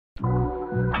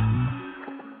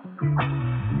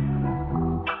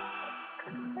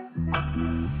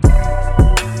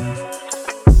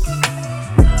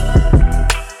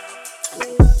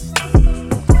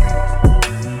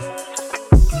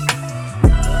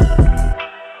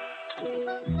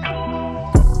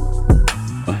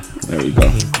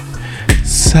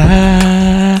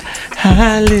Silent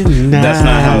night. That's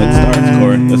not how it starts,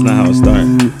 Corey. That's not how it starts.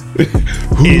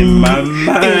 In my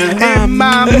mind. In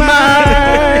my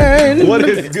mind. What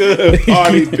is good,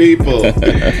 party people?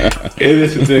 It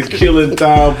is the Killing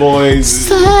Time Boys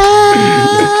back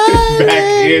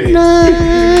in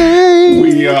it.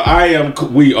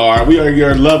 We are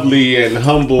your lovely and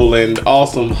humble and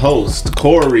awesome host,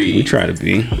 Corey. We try to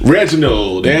be.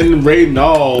 Reginald and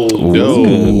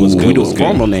Reynaldo. What's good? We do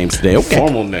formal names today. Okay.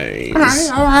 Formal names. All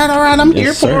right. I'm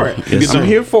here for it. Yes, I'm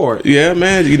here for it. Yeah,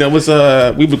 man. You know, we've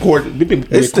been recording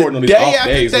It's on the these day off after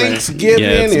days, man. Thanksgiving,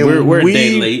 Yes, and we're a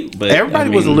day late, but everybody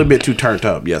was a little bit too turned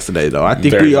up yesterday, though. I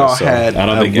think Very we all much so. had I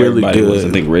don't a think really everybody good. was. I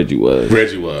think Reggie was.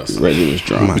 Reggie was. Reggie was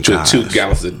drunk. With your 2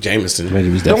 gallons of Jameson. Reggie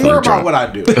was Don't definitely worry about drunk. what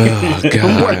I do. Oh,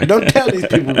 God. Don't tell these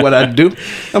people what I do.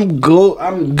 I'm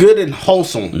good and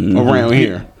wholesome around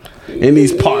here in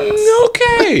these parts.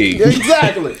 Okay.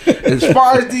 Exactly. As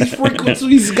far as these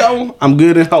frequencies go, I'm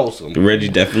good and wholesome. Reggie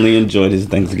definitely enjoyed his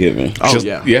Thanksgiving. Oh Just-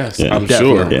 yeah. Yes, Yeah. I'm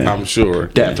Definitely. sure. Yeah. I'm sure.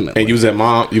 Definitely. And you was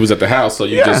at the house, so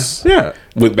you just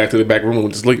went back to the back room and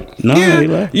went to sleep. No, he Yeah.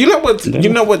 left. You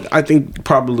know what I think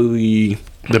probably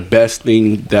the best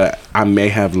thing that I may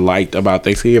have liked about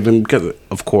Thanksgiving, because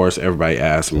of course everybody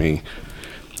asked me,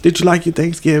 did you like your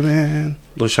Thanksgiving?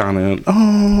 LaShawna,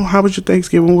 oh, how was your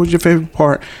Thanksgiving? What was your favorite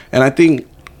part? And I think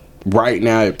right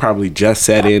now it probably just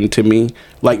set into me.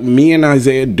 Like me and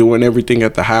Isaiah doing everything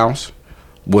at the house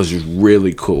was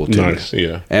really cool to Nice, me.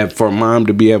 yeah. And for Mom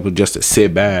to be able just to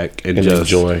sit back and just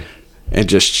enjoy. and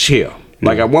just chill.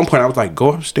 Like at one point I was like,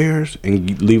 go upstairs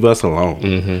and leave us alone.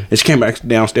 And she came back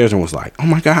downstairs and was like, oh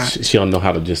my God. She don't know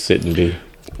how to just sit and be.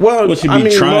 Well, she be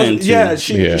trying to. Yeah,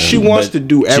 Yeah. she wants But to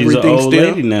do she's everything an old still.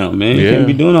 lady now, man. Yeah. You can't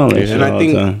be doing all that shit And all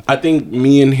the time. I think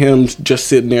me and him just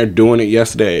sitting there doing it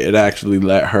yesterday, it actually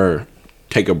let her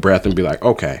take a breath and be like,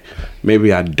 okay,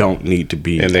 maybe I don't need to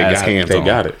be And they as got it. hands-on. They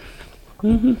got it.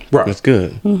 Right. That's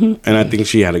good. And I think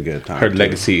she had a good time. Her too.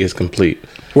 legacy is complete.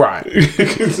 Right.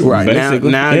 Right. Basically,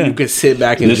 now yeah. you can sit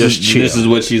back and just chill. This is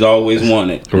what she's always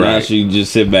wanted. Now Right. she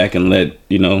just sit back and let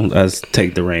us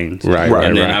take the reins. Right,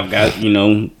 And then right. I've got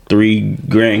 3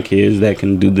 grandkids that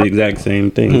can do the exact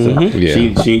same thing. So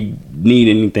Yeah. she need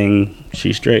anything,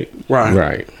 she's straight. Right.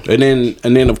 Right. And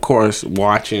then of course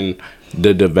watching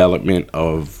the development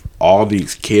of all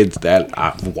these kids that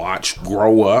I've watched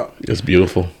grow up It's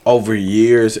beautiful. over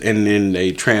years, and then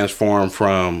they transform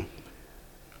from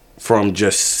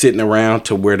just sitting around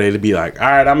to where they'd be like, all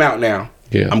right, I'm out now.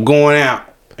 Yeah. I'm going out.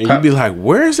 And you'd be like,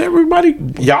 where's everybody?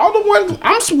 Y'all the one?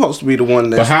 I'm supposed to be the one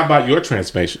But that's... how about your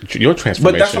transformation?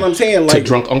 But that's what I'm saying. To Like,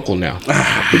 drunk uncle now.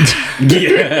 I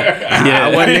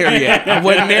wasn't there yet. I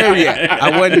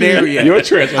wasn't there yet. Your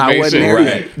transformation. I wasn't there right.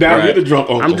 yet. Now Right. you're the drunk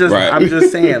uncle. I'm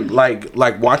just saying, like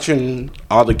watching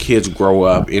all the kids grow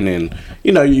up, and then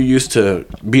you used to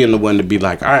being the one to be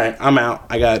like, all right, I'm out.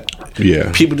 I got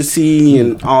Yeah. people to see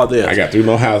and all this. I got 3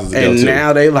 more houses to go and to.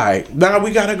 now they like, nah,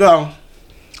 we gotta go.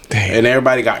 Damn. And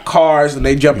everybody got cars, and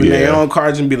they jump in their Yeah. own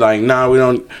cars and be like, nah, we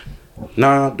don't.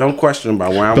 Nah, don't question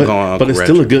about where I'm going. But it's Uncle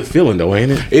still a Reggie. good feeling though,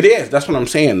 ain't it? It is. That's what I'm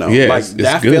saying though. Yeah, like it's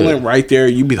that good. feeling right there,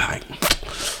 you be like,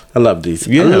 I love these.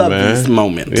 Yeah, I love man. these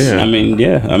moments. Yeah. I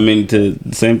mean, to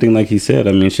same thing like he said.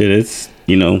 I mean, shit, it's,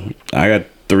 I got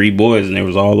 3 boys and they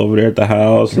was all over there at the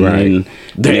house. And Right. then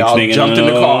They next all thing you jumped in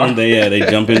the know, car. They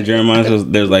jump in Jeremiah. So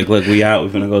there's like, look, we out.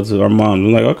 We're going to go to our mom.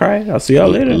 I'm like, okay, I'll see y'all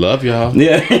later. Love y'all.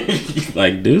 Yeah,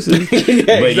 like deuces. But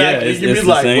yeah, exactly. it's, You'd it's be the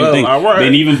like, same well, thing. all right.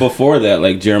 Then even before that,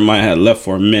 like Jeremiah had left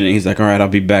for a minute. He's like, all right, I'll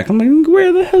be back. I'm like,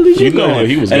 where the hell is you You know going?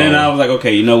 he was and then gone. I was like,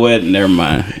 okay, you know what? Never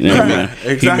mind.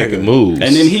 Exactly. He making moves.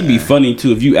 And then he'd be funny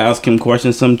too. If you ask him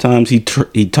questions, sometimes he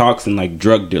talks in like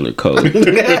drug dealer code.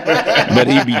 But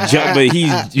he'd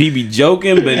be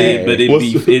joking, but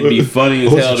it'd be funny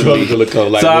as What's hell to drug me. dealer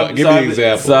code? Like, what? Give me an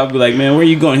example. So I'd be like, man, where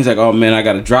you going? He's like, oh man, I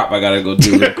got to drop. I got to go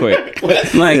do real quick.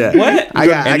 I'm like, Yeah. what?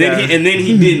 And then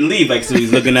he didn't leave. Like, so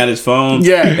he's looking at his phone.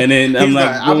 Yeah. And then I'm He's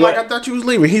like, I thought you was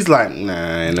leaving. He's like,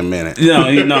 nah, in a minute. he's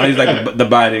like, the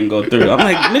buy didn't go through. I'm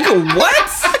like, nigga, what?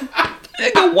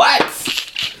 Nigga, what?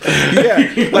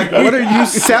 Yeah. Like, what are you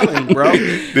selling, bro?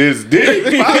 This dick.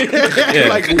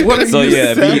 Like, what are So you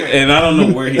yeah, selling? and I don't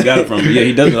know where he got it from. But yeah,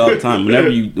 he does it all the time.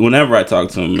 Whenever I talk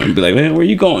to him, and be like, "Man, where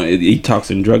you going?" He talks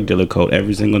in drug dealer code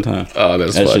every single time. Oh,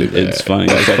 that's That funny. shit- man. it's funny.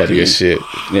 That's funny as shit.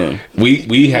 Yeah,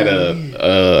 We had a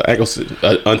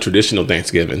untraditional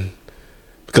Thanksgiving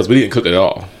because we didn't cook at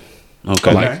all.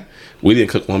 okay. Like we didn't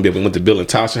cook one bit. We went to Bill and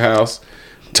Tasha's house.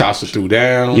 Tasha threw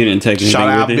down. You didn't take anything Shout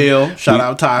out with you? Bill. Shout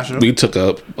out Tasha. We took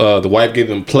up the wife gave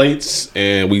them plates,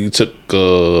 and we took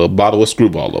a bottle of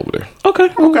Screwball over there.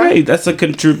 Okay. That's a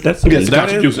contribution. That's a Yes,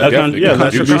 contribution. Definitely that's a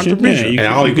contribution. contribution. And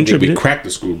I don't even think we cracked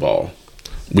the Screwball.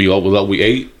 We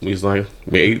ate. We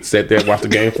ate, sat there, watched the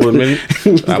game for a minute.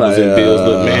 I was in Bill's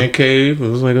little man cave. I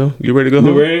was like, "Oh, you ready to go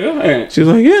home?" Ready to go? Hey. She was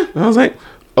like, "Yeah." I was like,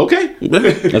 "Okay."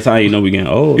 That's how you know we getting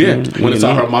old. Yeah. man. Went and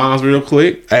saw her mom's real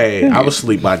quick. Hey, I was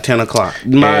asleep by 10 o'clock.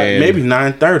 And- Maybe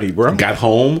 9:30, bro. Got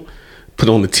home, put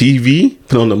on the TV,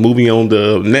 put on the movie on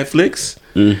the Netflix.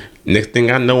 Next thing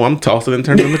I know, I'm tossing and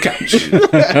turning on the couch.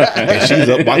 And she's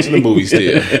up watching the movie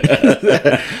still.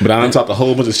 But I done talked a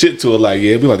whole bunch of shit to her like,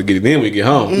 yeah, we like to get it in when we get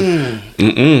home.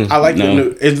 I like the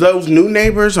new. Is those new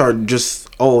neighbors or just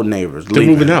old neighbors? They're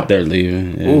moving out. They're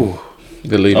leaving. Yeah. Ooh,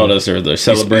 They're leaving. Oh, they're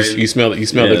celebrating. You smell it. You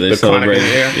smell Yeah, the they're chronic in celebrating.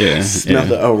 the air. Yeah. smell yeah.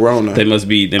 the aroma. They must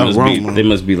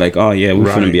be like, oh yeah, we're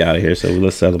Right. gonna be out of here, so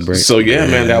let's celebrate. So yeah,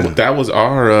 man, that was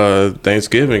our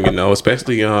Thanksgiving. You know,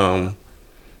 especially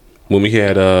when we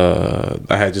had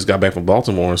I had just got back from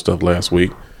Baltimore and stuff last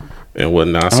week and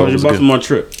whatnot. How So it was was your good. Baltimore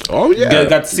trip? Oh yeah.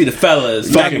 Got to see the fellas.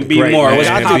 Fucking Fucking be great, more. man. What's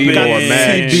Got to poppin'? be more,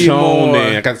 man. See Sean, more.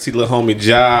 man. I got to see little homie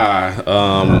Ja.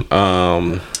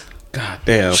 God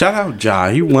damn. Shout out Ja.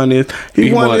 He won his.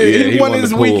 He won- won yeah, he his won the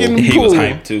pool. weekend He pool. was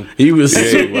hyped too. He was he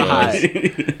super was.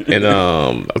 hyped. And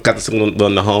I got to see one of the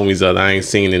homies that I ain't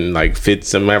seen in like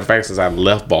as a matter of fact since I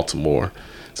left Baltimore.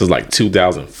 This was like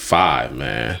 2005,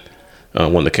 man.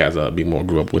 One of the cats Be More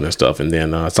grew up with and stuff. And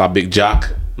then I saw Big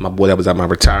Jock, my boy that was at my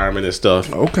retirement and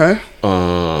stuff. Okay.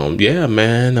 Yeah,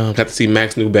 man. Got to see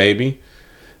Mac's new baby.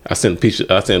 I sent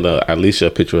Alicia a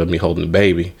picture of me holding the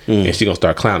baby, and she gonna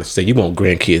start clowning. She said, "You want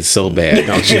grandkids so bad,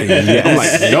 don't you?" I'm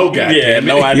like, "No, goddamn, Yeah,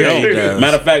 no idea. Yeah.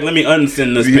 Matter of fact, let me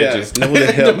unsend this Yes. picture. No, what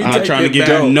the hell? I'm trying to give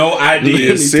back. you no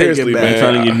idea. Seriously, back. I'm man.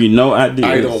 trying to give you no idea.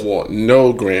 I don't want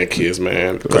no grandkids,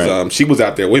 man. Because she was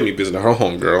out there with me visiting her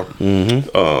homegirl.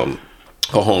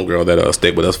 Her homegirl that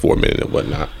stayed with us for a minute and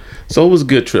whatnot. So it was a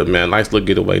good trip, man. Nice little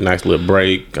getaway, nice little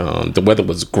break. The weather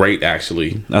was great,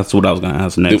 actually. That's what I was gonna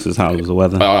ask next. Is how was the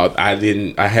weather?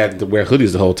 I had to wear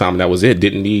hoodies the whole time, and that was it.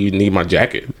 Didn't need my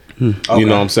jacket. You know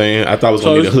what I'm saying? I thought I was So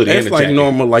gonna need a hoodie and it's a like jacket.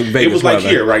 normal, like Vegas It was like weather.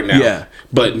 here right now. Yeah.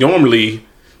 But normally,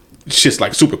 shit's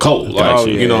like super cold. Like, Oh,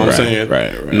 yeah. you know what I'm Right, saying?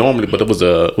 right. Normally, but it was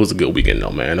a good weekend though,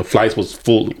 man. The flights was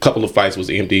full. A couple of flights was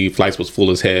empty. Flights was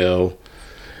full as hell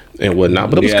and whatnot.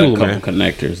 But it was You had cool, a couple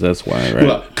man. connectors. That's why, right?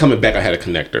 Well, coming back, I had a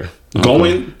connector.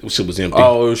 Going, shit was empty.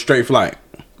 Oh, it was straight flight.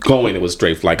 Going, it was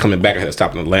straight flight. Coming back, I had to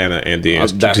stop in Atlanta, and then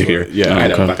that's to here. what- yeah, I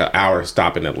had okay. like an hour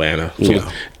stop in Atlanta. So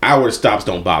Yeah. hour stops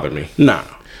don't bother me. Nah.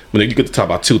 When you get to talk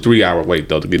about 2-3 hour wait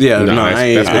though to get Yeah, no, that's, I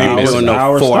ain't- that's I pretty ain't missing. doing no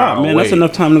hour 4 stop, hour man. That's wait.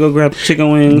 enough time to go grab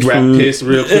chicken wings. Grab from- piss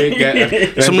real quick.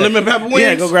 Got, Some lemon pepper wings.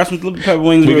 Yeah, go grab some little pepper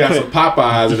wings. we real got quick. some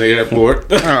Popeyes in the airport.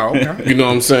 Oh, okay. You know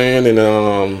what I'm saying?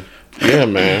 And yeah,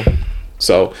 man.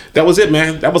 So that was it,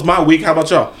 man. That was my week. How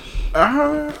about y'all?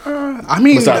 I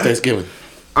mean, Besides Thanksgiving.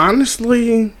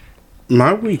 honestly,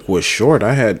 my week was short.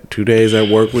 I had 2 days at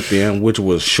work with them, which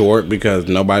was short because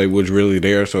nobody was really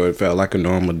there, so it felt like a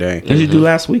normal day. What did you do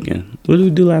last weekend? What did we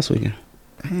do last weekend?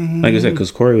 Like I said, because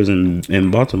Corey was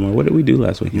in Baltimore. What did we do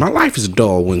last weekend? My life is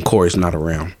dull when Corey's not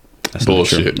around. That's not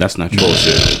Bullshit. true. That's not true.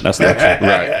 Bullshit. That's not true.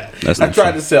 Right. That's I not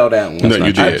tried true. to sell that one. No, you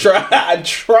I did. tried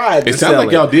to It sounds sell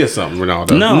like y'all did something,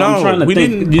 Ronaldo. No, No, I'm trying to we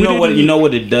think. didn't- You we know what? didn't- You know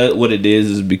what it does. What it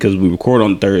is because we record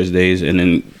on Thursdays, and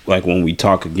then like when we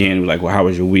talk again, we're like, "Well, how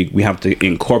was your week?" We have to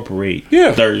incorporate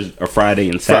Thursday or Friday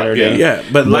and Saturday. Yeah,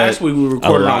 but last week we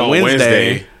recorded lot on on Wednesday.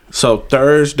 Wednesday. So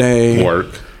Thursday. Work.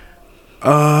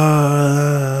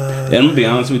 And I'm gonna be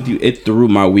honest with you, it threw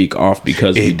my week off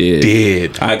because we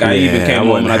did. I even Yeah, came I home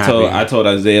wasn't and happy. I told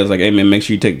Isaiah, I was like, "Hey man, make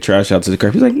sure you take the trash out to the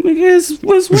curb." He's like, "Nigga, it's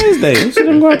Wednesday. We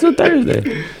shouldn't go out till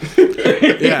Thursday."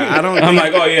 Yeah, I don't. I'm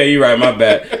like, "Oh yeah, you're right. My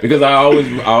bad." Because I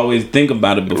always think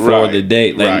about it before Right, the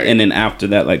day, like, right. and then after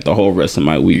that, like the whole rest of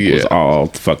my week was Yeah. all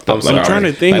fucked up. I'm Like, trying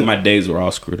to think. Like my days were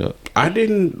all screwed up. I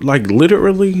didn't like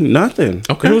literally nothing.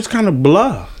 Okay. It was kind of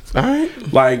blah. All right.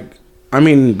 Like, I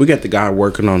mean, we got the guy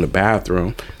working on the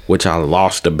bathroom, which I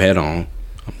lost a bet on.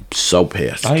 I'm so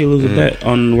pissed. How you lose a bet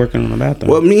on working on the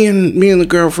bathroom? Well, me and the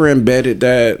girlfriend betted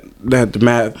that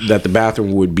the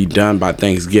bathroom would be done by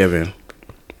Thanksgiving.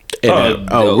 And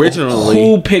originally,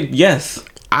 who picked yes?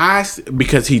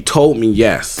 because he told me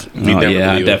yes. You Oh, never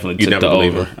yeah, I believe him. definitely You took never the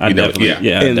believe over. him. I You never- definitely, yeah.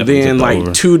 yeah. I And definitely then, took the like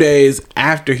over. 2 days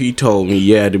after he told me,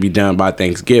 yeah, to be done by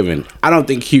Thanksgiving, I don't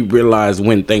think he realized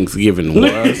when Thanksgiving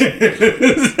was.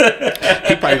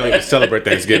 He probably don't even celebrate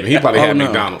Thanksgiving. He probably had no.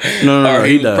 McDonald's. No, Or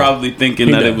he he was does. probably thinking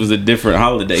He that does. it was a different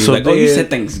holiday. He's So like, "Oh, you then- said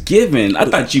Thanksgiving. I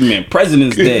thought you meant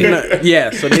President's Day."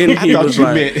 Yeah, so then he I thought was you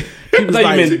like, meant He was like,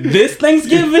 like, you meant this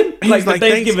Thanksgiving? he was Like, the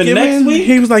Thanksgiving next week?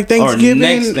 He was like, Thanksgiving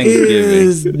next Thanksgiving?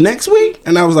 is next week?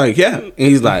 And I was like, yeah. And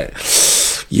he's like,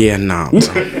 yeah, nah, bro. So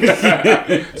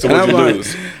what'd you like,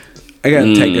 lose? I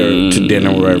gotta take her to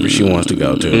dinner wherever she wants to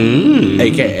go to.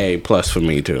 AKA plus for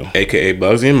me too. AKA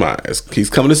Bugsy and Myers. He's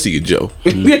coming to see you, Joe.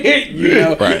 You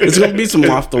know, Right. it's gonna be some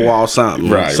off the wall something.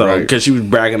 Right, So, right. because she was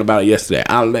bragging about it yesterday.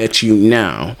 I'll let you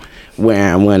know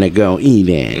where I want to go eat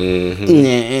at.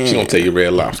 She gonna tell you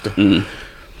Red Lobster.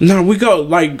 No, we go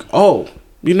like, oh,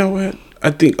 you know what? I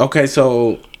think, okay,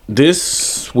 so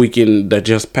this weekend that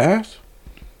just passed,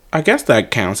 I guess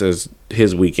that counts as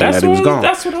his weekend that he was gone.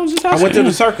 That's what I was just asking. I went to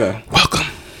the Circa. Welcome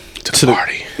to the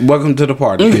party. Welcome to the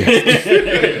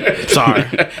party. Sorry.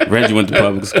 Reggie went to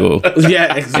public school.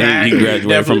 Yeah, exactly. He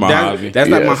graduated from Mojave. That's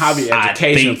not Yes. Mojave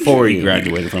education I think for he you.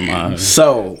 graduated from Mojave.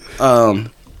 So,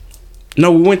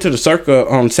 no, we went to the Circa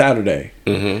on Saturday.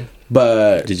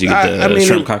 But Did you get the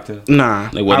shrimp cocktail? Nah,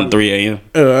 It wasn't 3 a.m.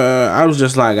 I was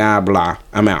just like, blah,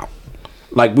 I'm out.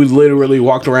 Like, we literally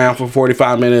walked around for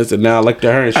 45 minutes, and now I looked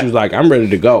at her, and she was like, I'm ready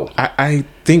to go. I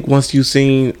think once you've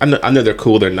seen, I know they're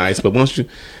cool, they're nice, but once you,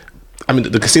 I mean,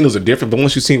 the casinos are different, but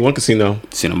once you've seen one casino,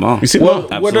 Seen them all. you see Well,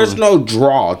 one. there's no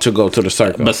draw to go to the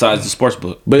Circa. Besides the sports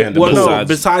book. But and the well, no, besides-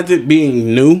 besides it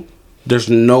being new, there's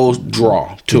no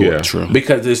draw to Yeah. it. True.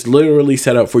 Because it's literally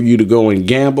set up for you to go and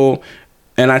gamble.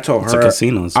 And I told her, a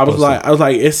casino, it's I was supposed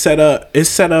like, it's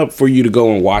set up for you to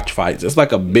go and watch fights. It's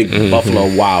like a big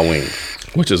Buffalo Wild Wing.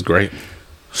 Which is great.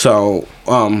 So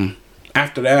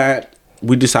after that,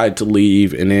 we decided to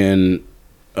leave, and then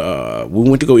we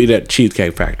went to go eat at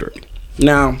Cheesecake Factory.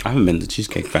 Now, I haven't been to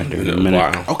Cheesecake Factory in a minute.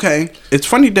 Wow. okay, it's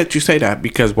funny that you say that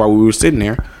because while we were sitting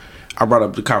there, I brought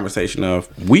up the conversation of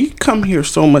we come here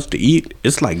so much to eat,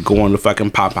 it's like going to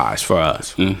fucking Popeyes for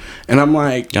us. And I'm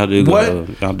like, Y'all do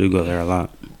what? y'all do go there a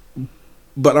lot.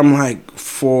 But I'm like,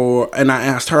 and I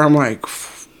asked her, I'm like,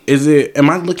 am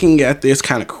I looking at this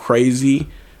kind of crazy?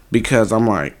 Because I'm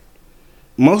like,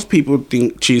 most people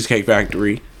think Cheesecake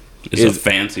Factory It's is a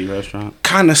fancy restaurant.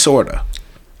 kind of, sort of.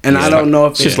 And I It's don't like- know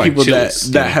if it's it's like people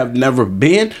Chili's, that yeah. have never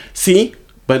been. See?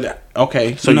 But,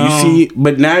 okay, so No. you see,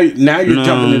 but now you're No.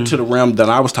 jumping into the realm that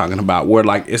I was talking about where,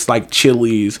 like, it's like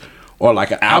Chili's or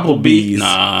like an Applebee's.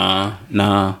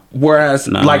 Nah. Whereas,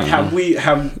 Nah. like, are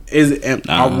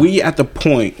we at the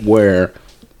point where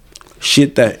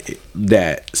shit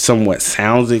that somewhat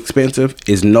sounds expensive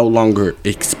is no longer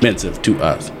expensive to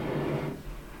us?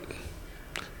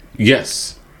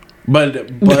 Yes. But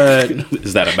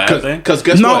Is that a bad thing? Because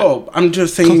guess what? no, I'm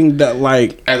just saying that,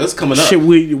 like, As that's coming up. shit,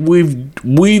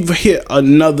 we've hit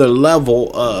another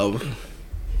level of,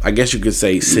 I guess you could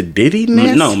say,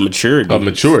 sedityness. No, maturity. Of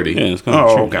maturity. Yeah, it's kind of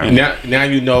Oh, maturity. okay. Now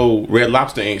you know Red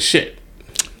Lobster ain't shit.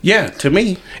 Yeah, to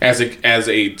me, As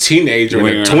a teenager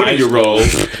When and a you're in high 20-year-old,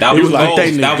 That It was was like gold.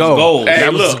 they That was gold. gold. hey,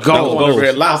 That was look, gold. I want a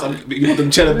Red Lobster. You want them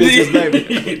cheddar biscuits, baby?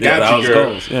 Yeah, that Got was you, girl.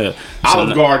 gold. Yeah. Olive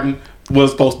So Garden was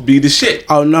supposed to be the shit.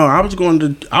 oh no, I was going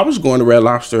to Red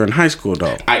Lobster in high school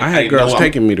though. I had I girls know,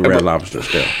 taking me to Red bro. Lobster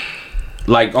still.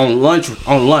 Like on lunch.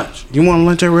 You want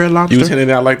lunch at Red Lobster? You was handing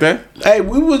it out like that? Hey,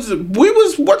 we was we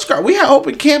had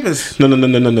open campus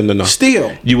No.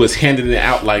 still. You was handing it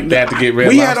out like that to get Red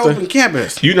We Lobster? had open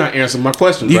campus. You're not answering my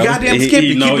question, You brother. goddamn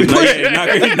Skippy, no, keep it he's not,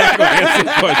 pushing. he's not going to answer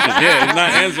the question. Yeah, he's not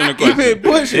answering the Keep question. it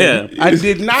pushing. Yeah. I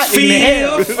did not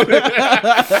inhale.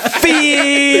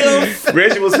 Feel.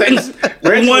 Reggie was saying,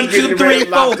 Reggie One, was two, getting three, Red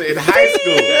Lobster in high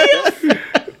school.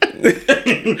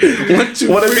 1, 2,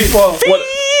 What if 3, he 4.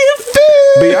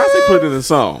 Beyonce put it in a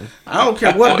song. I don't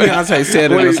care what Beyonce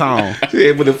said in the song.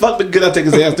 Yeah, but the fuck the good I take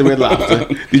his ass to Red Lobster.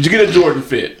 Did you get a Jordan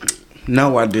fit?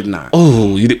 No, I did not.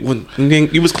 Oh, you did.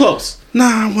 You was close. Nah,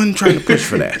 I wasn't trying to push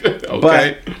for that. Okay.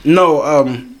 But no,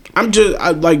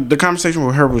 I like the conversation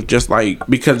with her was just like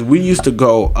because we used to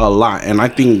go a lot, and I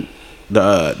think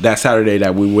that Saturday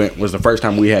that we went was the first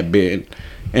time we had been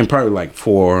in probably like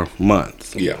 4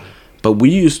 months. Yeah. But we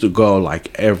used to go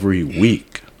like every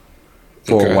week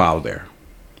for Okay. a while there.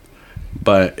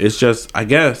 But it's just, I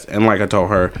guess, and like I told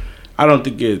her, I don't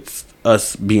think it's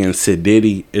us being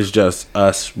sedity. It's just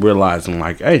us realizing,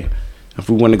 like, hey, if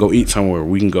we want to go eat somewhere,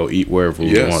 we can go eat wherever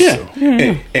we want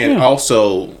to. And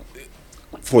also,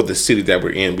 for the city that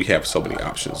we're in, we have so many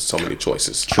options, so many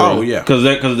choices. Oh, yeah. Because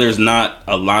there's not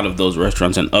a lot of those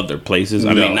restaurants in other places.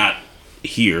 I No. mean, not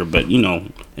here, but,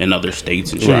 in other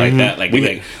states and shit Right. like that.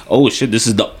 Like, oh, shit, this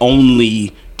is the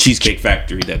only Cheesecake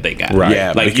Factory that they got. Right.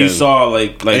 Yeah, Like you saw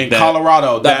like in that,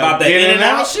 Colorado, about that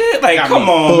In-N-Out shit. Like, got come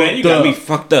me on, man, you got fucked me up.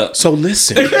 fucked up. So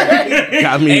listen,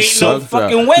 got me Ain't no sucked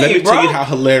fucking up. way, let me bro. tell you how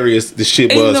hilarious the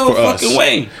shit Ain't was no for us. fucking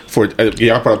way. For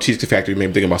y'all brought up Cheesecake Factory, made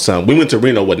me think about something. We went to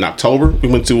Reno in October. We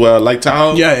went to Lake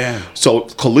Tahoe. Yeah. So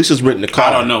Kalicia's renting the car.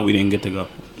 I don't know. We didn't get to go.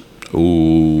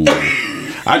 Ooh.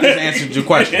 I just answered your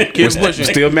question. Keep pushing.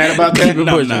 Still mad about that?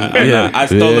 No, I'm not. I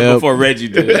stole it before Reggie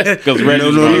did. Because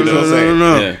Reggie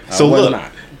No. Yeah. So was look,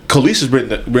 not. Kalicia's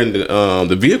renting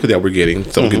the vehicle that we're getting,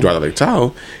 so we can drive to Lake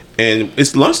Tahoe, and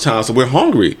it's lunchtime, so we're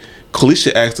hungry.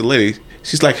 Kalisha asked the lady,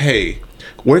 she's like, "Hey,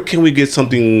 where can we get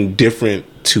something different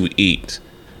to eat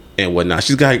and whatnot?"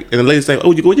 She's got, and the lady's like,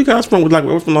 "Oh, where you guys from?" We're like,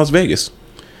 "We're from Las Vegas."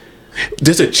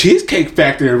 There's a Cheesecake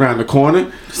Factory around the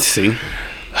corner. See?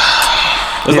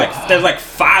 There's like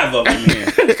 5 of them here.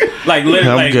 Like literally,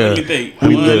 I'm like, good. let me think.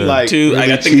 I'm One, good. Like, 2. I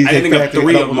really, think of Cheesecake 3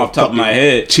 Factory? of them off the top of my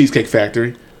head. Cheesecake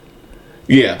Factory.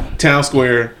 Yeah, Town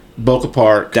Square, Boca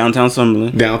Park, Downtown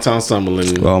Summerlin. downtown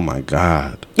Summerlin, Oh my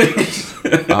God.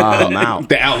 I'm out.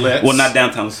 the outlets. Well, not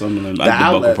downtown Summerlin. The The Boca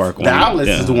outlets, Park one. the outlets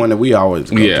Yeah. is the one that we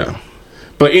always go Yeah. to.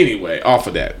 But anyway, off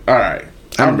of that. All right.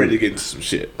 I'm ready to get into some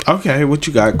shit. Okay, what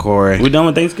you got, Corey? We done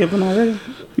with Thanksgiving already?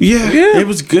 Yeah, it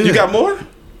was good. You got more?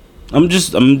 I'm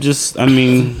just. I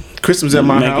mean, Christmas at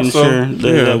my making house. So, sure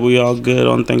that we all good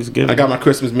on Thanksgiving. I got my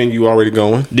Christmas menu already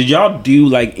going. Did y'all do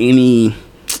like any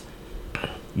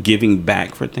giving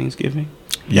back for Thanksgiving?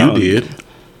 You Y'all- did.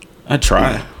 I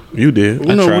try. You did.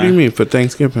 I No, try. what do you mean for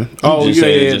Thanksgiving? Oh, Just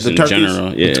say yeah, just the in turkeys.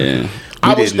 general. Yeah.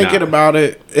 I We was did thinking not. about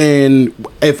it, and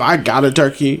if I got a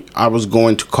turkey, I was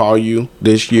going to call you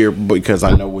this year because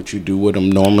I know what you do with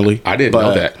them normally. I didn't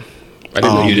know that. I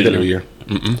didn't know you did it every year.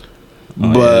 Oh, yeah, it's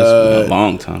But been a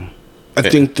long time. I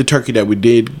think the turkey that we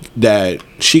did, that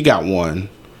she got one,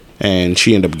 and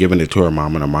she ended up giving it to her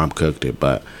mom, and her mom cooked it.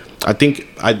 But I think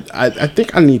I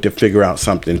think I need to figure out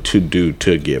something to do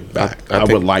to give back. I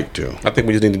think- would like to. I think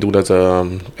we just need to do it as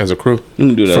a crew. You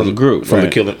can do that as a group. From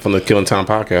right. the Killing Time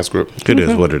podcast group. It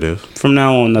is what it is. From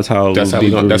now on, that's how That's how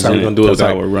we'll we're be gonna do it. That's how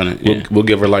Like, we're running. We'll, Yeah. we'll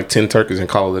give her like 10 turkeys and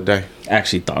call it a day. I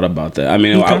actually thought about that. I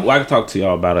mean, I can talk to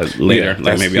y'all about it later. Yeah, like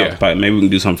that's- maybe yeah. maybe we can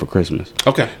do something for Christmas.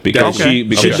 Okay. Because Okay.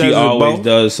 she She does it always both?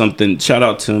 does something. Shout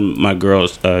out to my girl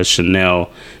Chanel.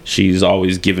 She's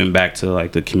always giving back to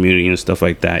like the community and stuff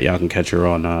like that. Y'all can catch her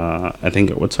on I think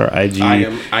what's her IG? I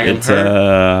am it's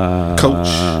her coach.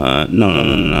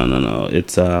 No.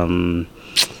 It's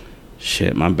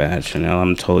shit. My bad, Chanel.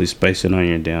 I'm totally spacing on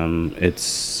your damn.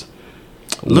 It's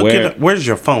Where's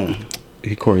your phone?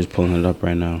 Corey's pulling it up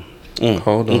right now.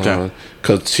 Hold on. Okay.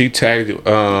 Because she tagged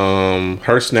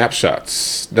her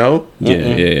snapshots. No?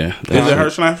 Yeah. Is it her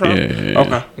snapshot? Yeah.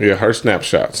 Okay. Yeah, her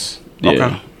snapshots. Yeah.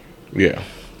 Okay. Yeah.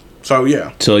 So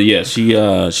yeah. So yeah,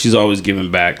 she's always giving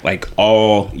back like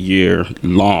all year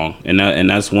long, and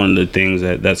that's one of the things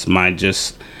that's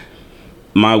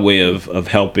my way of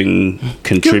helping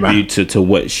contribute to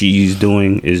what she's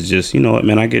doing is just, you know what,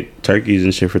 man, I get turkeys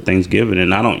and shit for Thanksgiving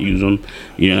and I don't use them.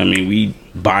 You know what I mean? We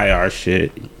buy our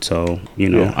shit, so you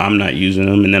know I'm not using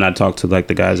them. And then I talk to like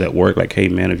the guys at work, like, hey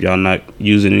man, if y'all not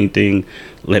using anything,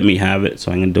 let me have it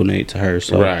so I can donate to her.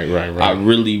 So Right. I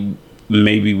really.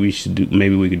 Maybe we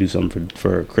could do something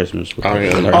for Christmas. With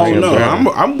her. Oh no,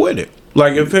 I'm with it.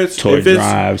 Like if it's Toy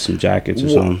drive, some jackets or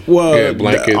something. Well, Yeah,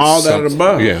 blankets, all that something.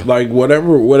 above. Yeah. Like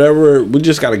whatever. We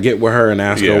just got to get with her and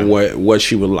ask Yeah. her what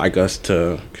she would like us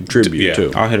to contribute Yeah.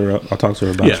 to. I'll hit her up. I'll talk to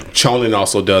her about Yeah. it. Cholin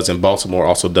also does in Baltimore.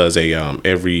 Also does a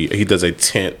he does a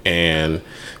tent and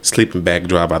sleeping bag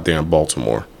drive out there in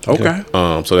Baltimore. Okay.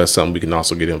 So that's something we can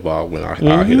also get involved with.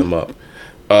 I'll hit him up.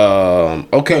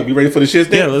 Okay, we ready for the shit?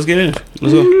 Yeah, let's get in.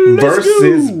 Let's go.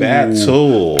 Versus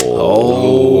battle.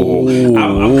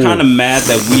 I'm kind of mad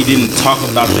that we didn't talk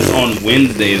about this on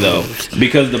Wednesday though,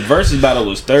 because the versus battle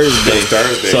was Thursday.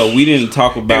 So we didn't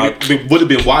talk about. We would have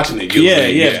been watching it.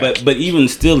 Yeah. But even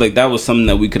still, like that was something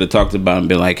that we could have talked about and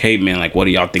been like, hey man, like what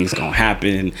do y'all think's gonna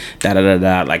happen?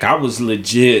 Da. Like I was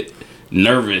legit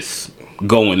nervous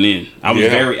going in. I was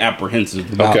very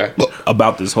apprehensive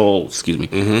about this whole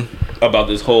about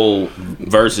this whole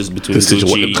versus between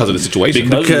Gucci because of the situation.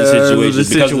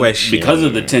 Because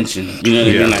of the tension. You know what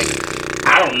I mean? Like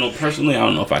I don't know personally. I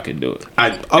don't know if I could do it.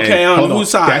 On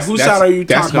whose side? Whose side are you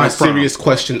That's talking my from? serious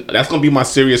question. That's going to be my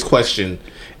serious question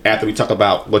after we talk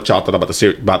about what y'all thought about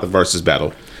the versus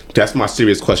battle. That's my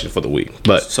serious question for the week.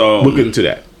 But So- we'll get into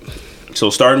that. So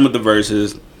starting with the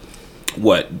verses,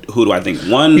 who do I think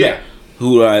won? Yeah.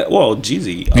 Who do I? Well,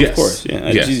 Jeezy, of course. Yeah,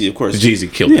 Yes. Jeezy, of course.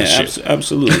 Jeezy killed this shit.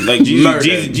 Absolutely. Like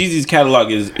Jeezy's catalog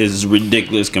is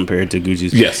ridiculous compared to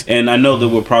Gucci's. Yes. And I know that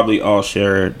we'll probably all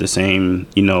share the same,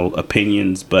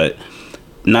 opinions, but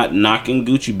not knocking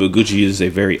Gucci, but Gucci is a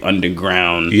very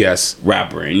underground Yes.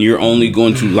 rapper, and you're only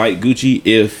going to like Gucci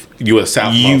if You a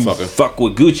South you motherfucker. fuck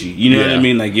with Gucci. You know what I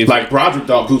mean? Like if Like Broderick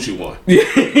thought Gucci won.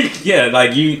 yeah,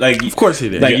 like you like Of course he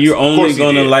did. Like Yes, you're of only course he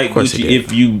gonna did. like Of course he Gucci did.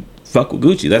 if you fuck with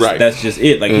Gucci. That's Right. that's just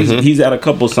it. Like he's had a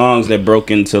couple songs that broke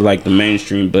into like the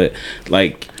mainstream, but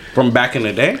like From back in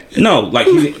the day.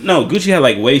 Gucci had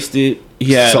like Wasted.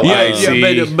 He had So Yeah,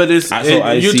 I- but it's I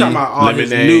saw you're IC, talking about all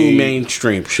his Lemonade. new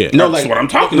mainstream shit. No, That's like what I'm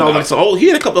talking no, about. like so he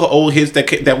had a couple of old hits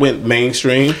that went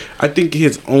mainstream. I think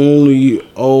his only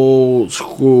old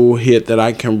school hit that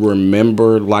I can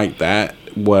remember like that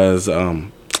was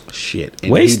shit. And he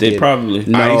Wasted did- probably.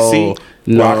 No, Icy,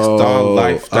 no, Rockstar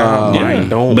Lifestyle. Yeah.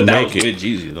 Don't but that make was it. good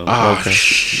Jeezy though.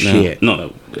 Shit.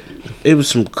 No. It was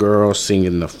some girl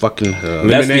singing the fucking hub.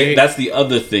 Lemonade. That's the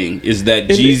other thing is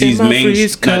that in Jeezy's my main,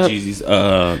 freeze not cup. Jeezy's,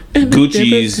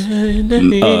 Gucci's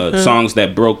songs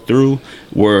that broke through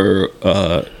were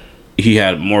he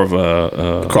had more of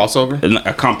a Crossover?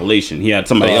 a compilation. He had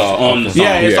somebody else on the song.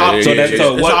 Yeah, it's all- so that's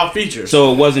so it's what, all features.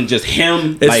 So it wasn't just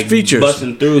him It's like features.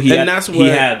 busting through. He And had, that's he what-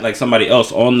 had like somebody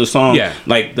else on the song. Yeah.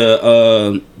 like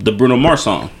the Bruno Mars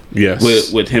song.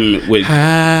 Yes. with him with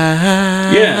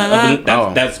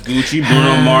yeah, that's Gucci,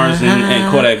 Bruno Mars,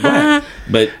 and Kodak Black.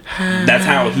 But that's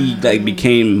how he like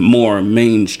became more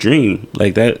mainstream.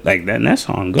 Like that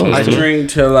song goes. I to. drink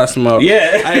till I smoke.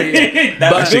 Yeah, But-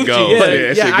 that's shit Gucci. goes. Yeah. But Yeah,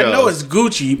 that yeah, shit I know goes. it's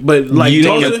Gucci, but like You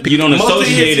don't- most of- you don't most of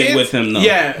associate his it with him, though.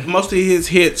 Yeah, most of his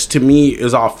hits to me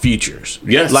is all features.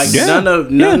 Yes. like Yeah.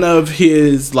 none of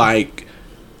his like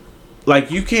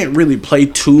you can't really play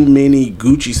too many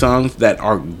Gucci songs that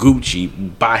are Gucci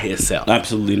by himself.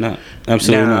 Absolutely not.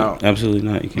 Absolutely Now- not. Absolutely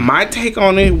not. You can't. My take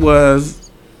on it was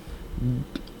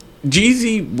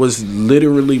Jeezy was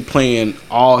literally playing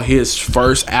all his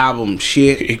first album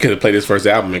shit. He could have played his first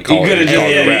album and You called could have it just,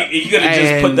 a rap. you could have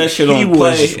just put And that shit he on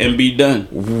play was- and be done.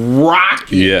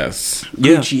 Rocking Yes.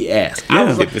 Gucci ass. I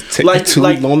was If it's like, too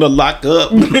long to lock up,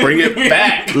 bring it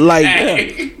back.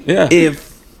 like Yeah. if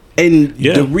and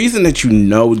Yeah. the reason that you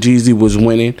know Jeezy was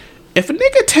winning, if a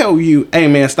nigga tell you, "Hey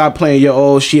man, stop playing your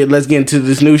old shit, let's get into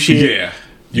this new shit," Yeah.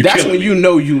 You that's killing when me. you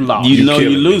know you lost. You know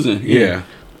killing you're me. losing. Yeah.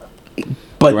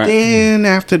 But Right. then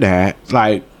after that,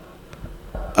 like,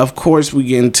 of course we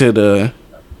get into the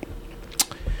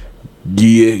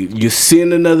you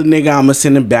send another nigga, I'ma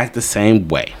send him back the same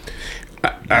way.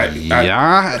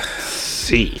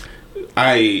 See.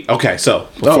 Okay, so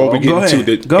before we get go into ahead.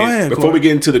 the Go ahead, before go we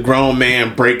get into the grown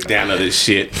man breakdown of this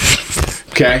shit,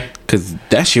 okay? Cause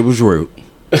that shit was rude.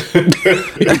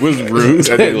 It was rude.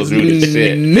 That nigga was rude as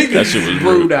shit. Niggas That shit was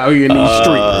rude out here in these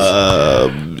streets.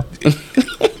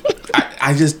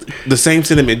 I just the same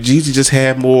sentiment. Jeezy just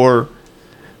had more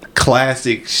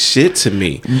classic shit to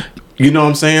me. You know what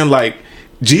I'm saying? Like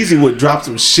Jeezy would drop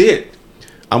some shit.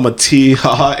 I'm a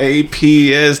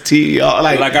TRAPSTR.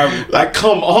 Like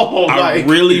come on. I like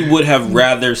really would have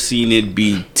rather seen it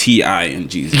be T.I. and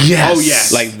Jeezy. yes. Oh,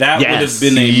 yes. Like that Yes. would have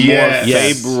been a Yes. more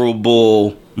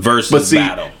favorable versus But see,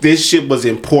 battle. this shit was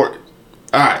important.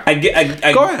 All right. I get.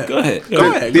 Go ahead. Go ahead. Go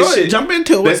ahead. This Go ahead. shit- Jump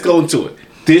into it. Let's go into it.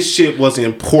 This shit was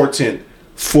important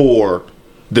for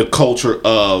the culture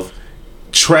of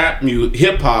trap music,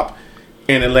 hip hop,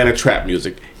 and Atlanta trap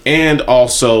music, and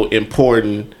also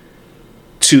important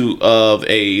to of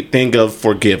a thing of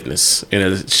forgiveness and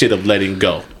a shit of letting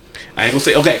go. I ain't gonna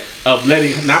say of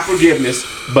letting, not forgiveness,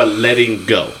 but letting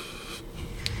go.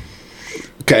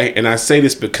 Okay, and I say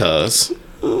this because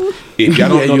if y'all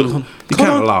don't know, you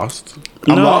kind of lost.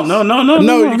 I'm lost. No,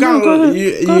 No, you kind go of ahead.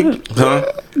 you Huh?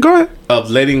 go ahead. Of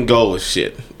letting go of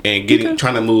shit and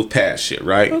trying to move past shit,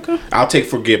 right? Okay. I'll take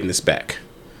forgiveness back.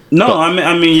 No,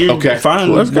 I mean, you're Okay.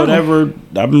 fine. Let's go. Whatever.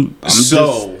 I'm So,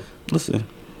 just, listen.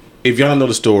 if y'all know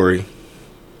the story,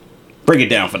 Break it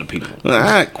down for the people.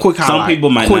 Quick highlight.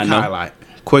 people might quick not know. highlight.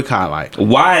 Quick highlight.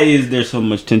 Why is there so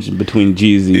much tension between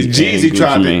Jeezy and Jeezy Gucci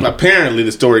tried Mane? to, apparently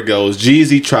the story goes,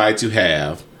 Jeezy tried to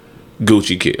have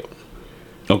Gucci killed.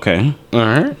 Okay. All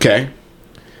right. Okay?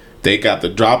 They got the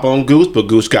drop on Goose, but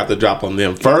Goose got the drop on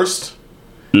them first.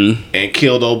 And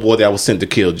killed old boy that was sent to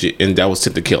kill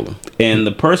him. And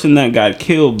the person that got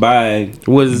killed by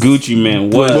Was- Gucci Man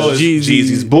was Was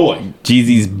Jeezy's boy.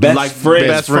 Jeezy's best friend.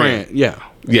 Best friend. Yeah.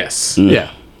 Yes. Yeah.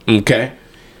 Okay.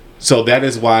 So that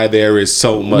is why there is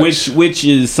so much. Which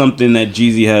is something that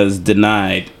Jeezy has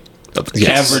denied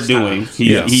Yes. ever doing.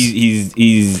 Yes.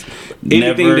 He's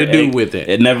Anything never to do with it.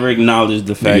 It never acknowledged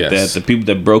the fact Yes. that the people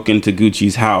that broke into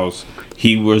Gucci's house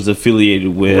he was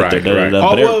affiliated with. Right, right.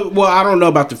 Oh, well, I don't know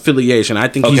about the affiliation. I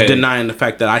think he's Okay. denying the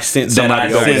fact that I sent That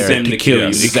somebody I over sent there him to to kill kill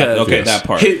you. you. Because Okay, that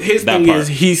part. His That thing part. is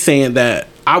he's saying that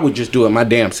I would just do it my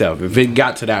damn self if it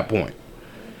got to that point.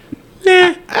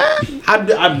 saying?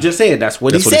 I'm just saying that's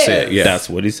what he said. Yeah. That's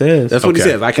what he says. That's what he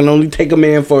Okay. says. I can only take a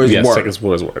man for his Yes, word. seconds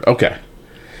for his word. Okay.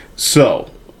 So,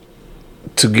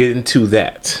 to get into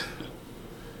that,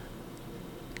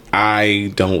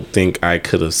 I don't think I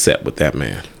could have sat with that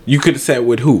man. You could have sat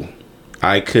with who?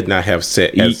 I could not have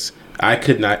sat as I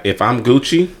could not if I'm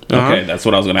Gucci. Okay, that's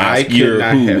what I was going to I ask. could You're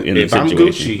not who have- in the if I'm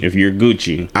situation? Gucci- If you're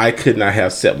Gucci, I could not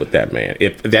have sat with that man.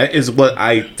 If that is what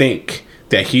I think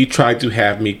that he tried to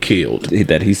have me killed,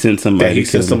 that he sent somebody. that he to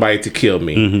sent kill somebody to kill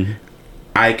me,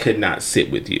 I could not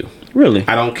sit with you. me. Really?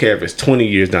 I don't care if it's 20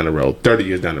 years down the road, 30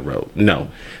 years down the road. No.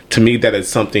 To me, that is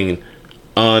something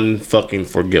unfucking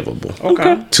forgivable.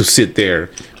 Okay. To sit there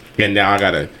and now I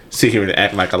gotta sit here and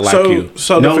act like I like So- you.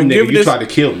 so the no, nigga, you forgiveness- tried to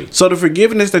kill me. So the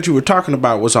forgiveness that you were talking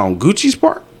about was on Gucci's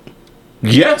part?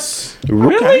 Yes.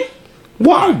 Really?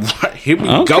 Why? Here we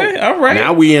Okay, go. all right.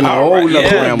 Now we in a All whole right,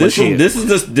 other yeah, realm of this shit.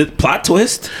 is the plot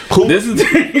twist. Who- This is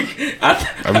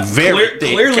I'm very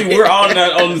thick. clearly we're all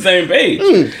not on the same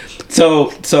page.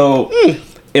 So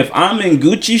if I'm in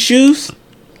Gucci shoes,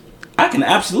 I can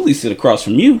absolutely sit across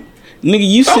from you. Nigga,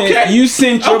 you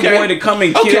sent your Okay. boy to come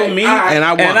and Okay. kill me, And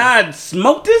I won. and I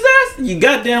smoked his ass. You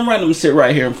goddamn right, I'm gonna sit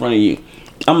right here in front of you.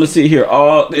 I'm gonna sit here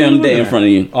all damn day in front of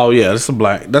you. Oh yeah, that's a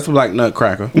black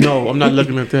nutcracker. No, I'm not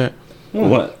looking at that.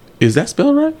 What? Is that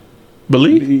spelled right?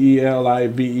 Believe?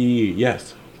 BELIVE.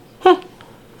 Yes.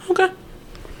 Okay.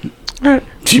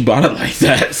 She bought it like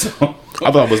that, so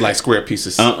I thought it was like square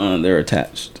pieces. they're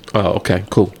attached Oh, okay,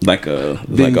 cool. like a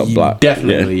block.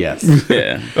 Definitely yes.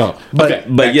 Yeah. Oh, But- okay,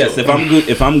 But back yes, to it.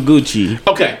 if I'm Gucci,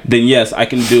 Okay. then yes, I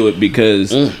can do it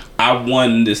because I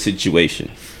won this situation.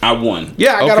 I won.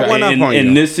 Yeah, I got Okay. a one up on you.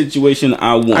 In this situation,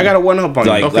 I won. I got a one up on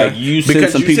like, you. Okay. Like you sent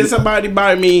Because some you people. sent somebody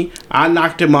by me, I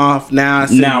knocked him off. Now I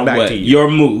send Now him back what? to you.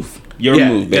 Your move. Your Yeah,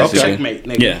 move. that's Basically. checkmate,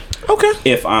 nigga. Yeah. Okay.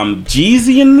 If I'm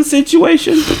Jeezy in the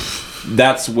situation,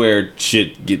 that's where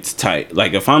shit gets tight.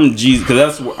 Like if I'm Jeezy, because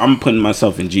that's where I'm putting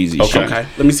myself in Jeezy's shoes. Okay,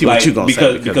 let me see what you gonna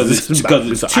say, because this is about-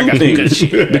 it's I two got good things.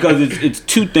 shit. Because it's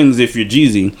two things. If you're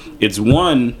Jeezy, it's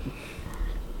one.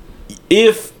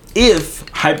 If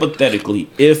hypothetically,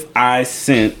 if I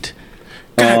sent,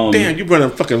 God damn, you running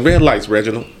fucking red lights,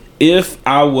 Reginald. if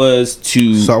I was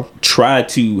to So? try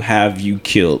to have you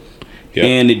killed Yeah.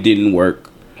 and it didn't work,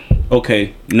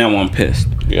 okay, now I'm pissed.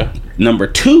 Yeah. Number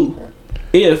two,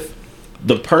 if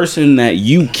the person that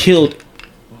you killed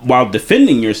while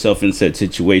defending yourself in said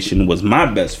situation was my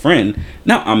best friend,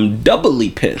 now I'm doubly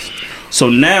pissed. So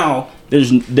now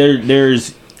there's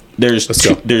Let's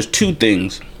go. there's two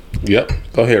things. Yep.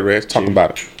 Go ahead, Reg. Talk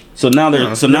about it. So now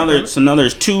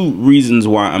there's two reasons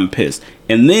why I'm pissed.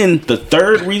 And then the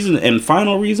third reason and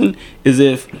final reason is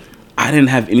if I didn't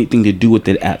have anything to do with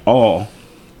it at all.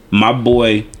 My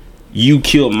boy, you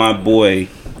killed my boy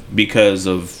because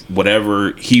of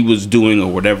whatever he was doing or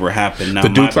whatever happened. Now The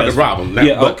dude my tried to best- rob him. Now,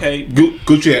 Yeah, but okay.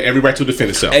 Gucci had every right to defend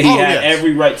himself. He had yes.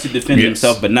 every right to defend Yes.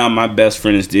 himself, but now my best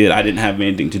friend is dead. I didn't have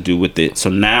anything to do with it. So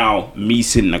now me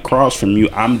sitting across from you,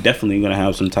 I'm definitely gonna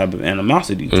have some type of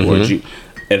animosity towards you.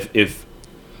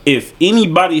 If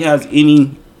anybody has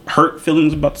any hurt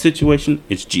feelings about the situation,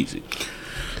 it's Jeezy.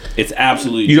 It's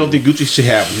absolutely You don't think Gucci should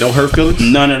have no hurt feelings?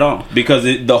 none at all, because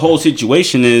the whole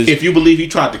situation is If you believe he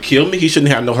tried to kill me, he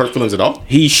shouldn't have no hurt feelings at all.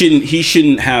 he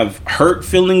shouldn't have hurt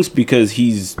feelings because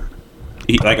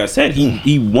like I said,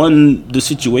 he won the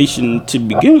situation to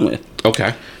begin with.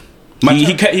 Okay.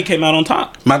 He came out on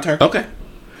top. My turn. Okay.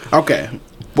 Okay.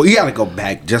 Well, you got to go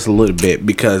back just a little bit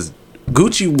because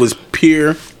Gucci was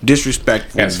pure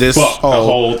disrespectful. As This fuck, the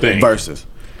whole thing. versus.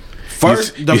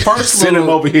 First, You the first send him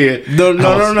little- over here. No,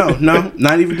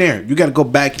 not even there. You got to go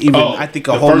back even. I think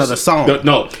a the whole first- nother song.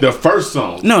 The first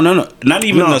song. No, not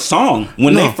even No. the song.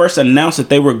 When No. they first announced that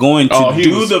they were going to Oh, he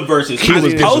do was- the verses, he he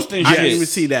was was- posting I shit. didn't even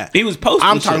see that. He was posting.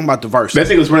 I'm shit. talking about the verse. That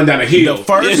thing was running down a hill. The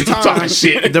first Talking time,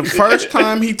 shit. the first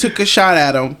time he took a shot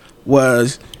at him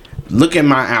was, look at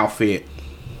my outfit.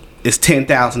 It's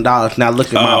 $10,000. Now look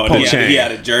at my Oh, post. he had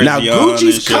a jersey Now on and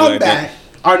Gucci's shit like comeback,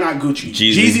 or not Gucci,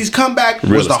 Jeezy. Jeezy's comeback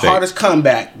Real was the estate. hardest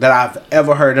comeback that I've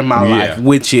ever heard in my Yeah. life.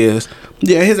 Which is,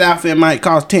 his outfit might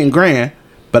cost $10,000,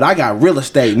 but I got real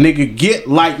estate, nigga. Get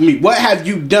like me. What have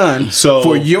you done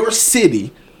for your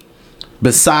city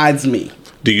besides me?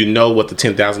 Do you know what the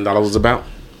 $10,000 was about?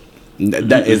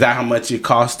 Is that how much it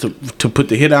costs to put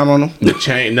the hit out on him? The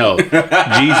chain? No.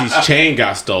 Jeezy's chain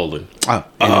got stolen. Oh,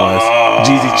 anyways.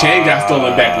 Jeezy's chain got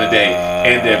stolen back in the day,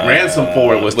 and the ransom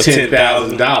for it was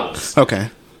 $10,000. Okay.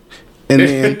 And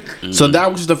then, so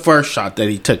that was the first shot that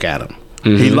he took at him.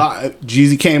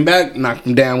 Jeezy came back, knocked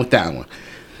him down with that one.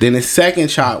 Then his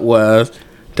second shot was,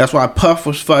 that's why Puff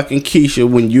was fucking Keisha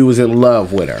when you was in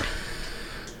love with her.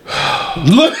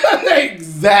 Look,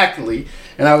 exactly.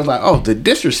 And I was like, oh, the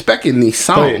disrespecting these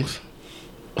songs.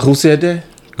 Who said that?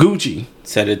 Gucci.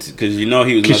 Said it because he was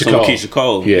Keisha messing with Cole. Keisha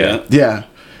Cole. Yeah. Yeah.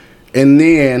 And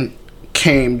then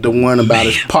came the one about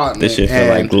his partner. This shit feel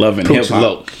and- like love and hip Pooch hop.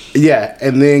 Loke. Yeah,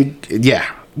 and then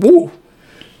woo.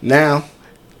 Now,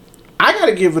 I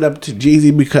gotta give it up to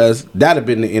Jeezy because that'd have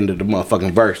been the end of the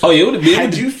motherfucking verse. Oh, yeah, it would have been.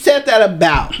 Had you said that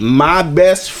about my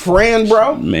best friend,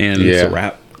 bro, Man, Yeah. it's a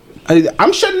rap.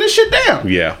 I'm shutting this shit down.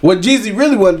 Yeah. What Jeezy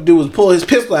really wanted to do was pull his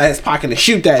pistol out of his pocket and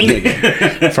shoot that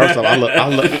nigga. First off,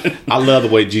 I love the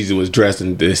way Jeezy was dressed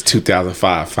in this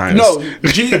 2005 finest. No,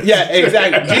 yeah,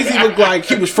 exactly. Jeezy looked like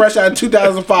he was fresh out of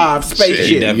 2005 space He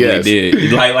shit. definitely Yes.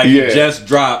 did. Like Yeah. he just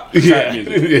dropped trap Yeah,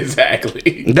 music.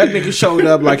 exactly. That nigga showed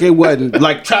up like it wasn't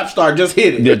like Trap Star just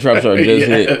hit it. The trap star just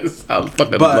hit. Yes, I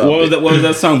fucking But- love What was it. that? What was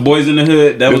that song? Boys in the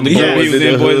Hood. That was the Yeah, group he was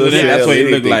in. Boys in the Hood. That's what he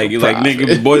looked like. anything Like for nigga,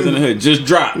 profit. Boys in the Hood just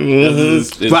dropped. This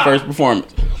is his Wow. first performance.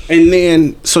 And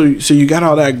then so you got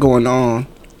all that going on,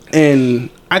 and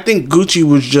I think Gucci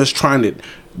was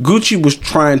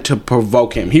trying to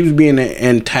provoke him. He was being an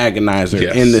antagonizer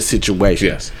Yes. in the situation.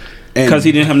 Yes. Because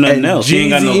he didn't have nothing and else. He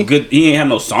ain't got no Jeezy- good. He ain't have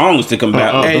no songs to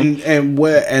combat. with.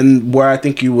 And where I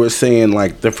think you were saying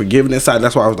like the forgiveness side,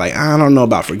 that's why I was like, I don't know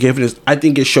about forgiveness. I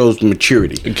think it shows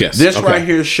maturity. Yes, This okay. right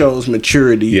here shows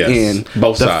maturity Yes, in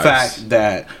both the sides. fact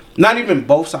that not even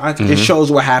both sides. It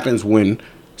shows what happens when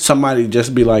somebody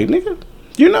just be like, nigga,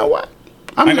 you know what?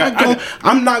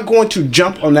 I'm not going to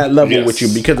jump on that level Yes. with you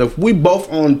because if we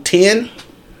both on 10,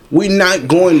 we're not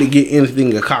going to get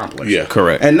anything accomplished. Yeah.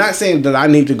 Correct. And not saying that I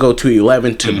need to go to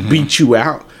 11 to beat you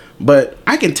out, but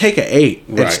I can take an 8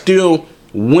 and Right. still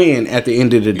win at the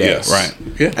end of the day. Yes. Right.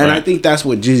 Yeah. And I right. think that's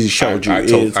what Jeezy showed you.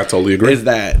 I totally agree. Is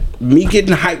that me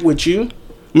getting hyped with you?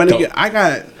 My nigga, Don't- I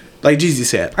got, like Jeezy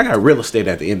said, I got real estate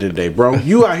at the end of the day, bro.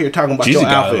 You out here talking about Jeezy your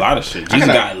got outfit. a lot of shit. I Jeezy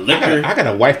got, got liquor. I got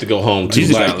a wife to go home to.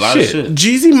 Jeezy like, got a lot of shit.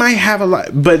 Jeezy might have a lot,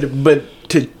 but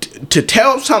to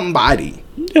tell somebody,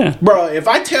 Yeah. bro, if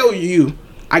I tell you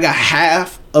I got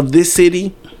half of this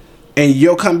city, and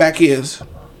your comeback is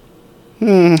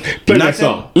Play that nothing.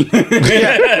 song.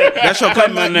 That's your My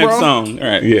comeback, next bro. song. All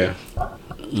right. Yeah.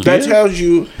 That tells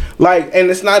you, like, and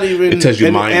it's not even. It tells you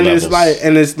and, mind and levels.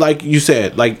 it's like you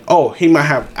said, like, oh, he might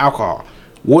have alcohol.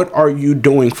 What are you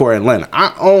doing for Atlanta?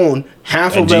 I own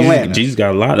half of Atlanta. Jeezy's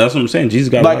got a lot. That's what I'm saying. Jeezy's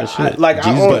got a lot of shit. I Jeezy's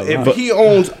own, got a lot. if he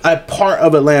owns a part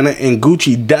of Atlanta and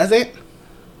Gucci doesn't,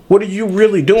 what are you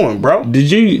really doing, bro?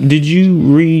 Did you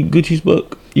read Gucci's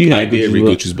book? You I did read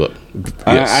Gucci's book.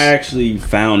 I Yes. actually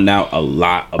found out a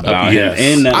lot about yes.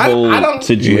 him and that whole I don't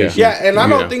situation. Yeah, and I Yeah.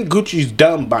 don't think Gucci's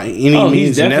dumb by any Oh, means.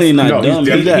 he's and definitely that's- not no, he's dumb.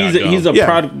 definitely not He's a dumb. Yeah.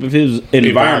 product of his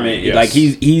environment. Yes. Like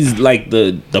he's like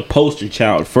the poster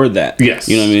child for that. Yes,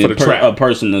 you know what I mean. for the trap. A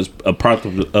person that's a product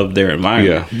of their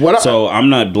environment. Yeah. So I'm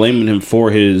not blaming him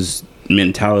for his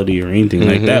mentality or anything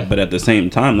like that. But at the same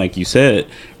time, like you said,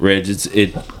 Reg,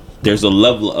 there's a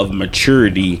level of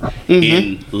maturity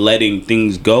in letting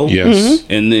things go. Yes.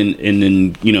 And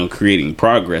then creating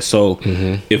progress. So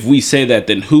if we say that,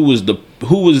 then who was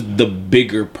the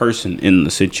bigger person in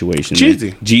the situation?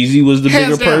 Jeezy. Jeezy was the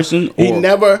Hands bigger down. person, He or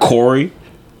never- Corey?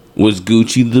 Was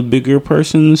Gucci the bigger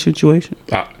person in the situation?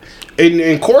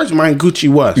 In Corey's mind, Gucci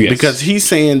was Yes. because he's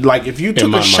saying like if you took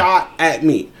my a mind. shot at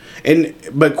me,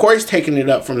 but Corey's taking it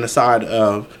up from the side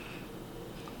of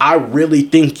I really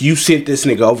think you sent this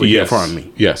nigga over here Yes. from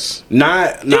me. Yes.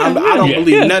 I don't yeah, believe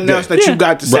yeah, nothing yeah, else that yeah. you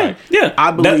got to say. Right, yeah.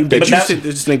 I believe But that you that's- sent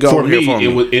this nigga For over here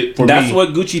me, for me. That's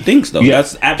what Gucci thinks, though. Yeah.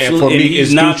 That's And absolutely. for me, And he's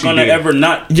it's not Gucci gonna being- ever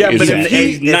not. Yeah, but if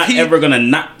he's he- not if he- ever gonna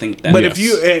not think that. But Yes.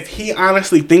 if he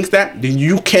honestly thinks that,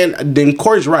 then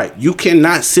Corey's right. You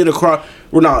cannot sit across.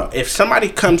 Well, no, if somebody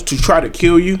comes to try to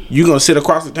kill you, you gonna sit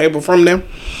across the table from them.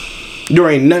 There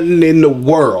ain't nothing in the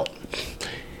world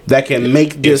that can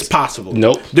make this possible.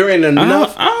 Nope. There ain't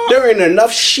enough. There ain't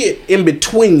enough shit in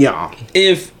between y'all.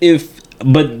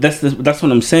 But that's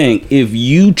what I'm saying. If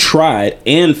you tried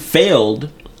and failed,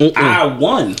 I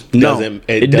won. It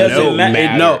doesn't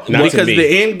matter. No, Not to because me.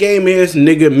 the end game is,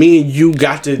 nigga, me and you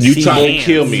got to. You see try to hands.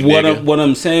 kill me, nigga. What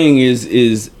I'm saying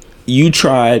is you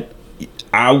tried,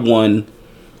 I won.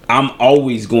 I'm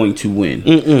always going to win.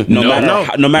 No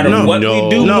matter what we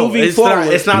do moving it's forward.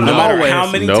 not- it's not no matter always.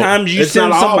 how many Nope. times you It's send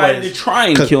not somebody always. to try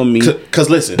and kill me. Because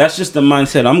listen, That's just the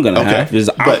mindset I'm gonna Okay, have. Is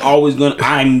but-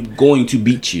 I'm going to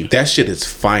beat you. that shit is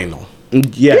final.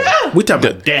 Yeah, we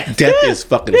talking about death. Death is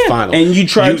fucking final. And you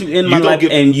tried to end my don't life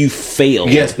give- and you failed.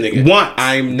 Yes, nigga. Once.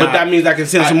 I'm not. But that means I can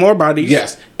send some more bodies.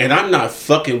 Yes, and I'm not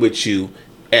fucking with you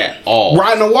at all.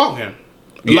 Riding or walking.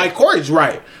 Yeah. Like Corey's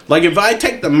right. Like if I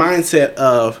take the mindset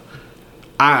of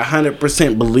I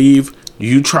 100% believe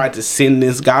you tried to send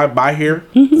this guy by here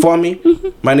for me,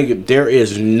 my nigga, there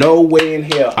is no way in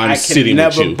hell I can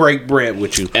never break bread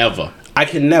with you. Ever. I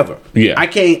can never. Yeah. I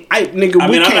can't. We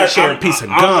can't share a piece of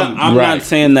gum. I'm not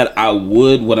saying that I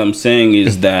would. What I'm saying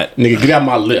is that Nigga, get out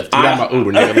my Lyft. Get out my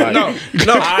Uber, nigga. Like,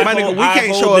 no, my nigga, we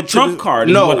can't show up the Trump card.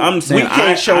 No, what I'm saying. We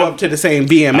can't show up to the same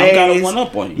VMAs. I got one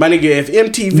up on you. My nigga, if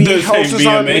MTV hosts us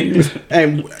on it,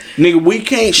 and nigga, we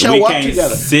can't show up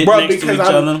together, sit bro. next Because to each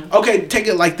other. Okay, take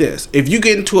it like this: if you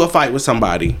get into a fight with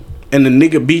somebody and the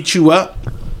nigga beat you up,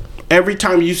 every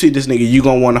time you see this nigga, you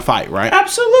gonna want to fight, right?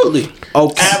 Absolutely.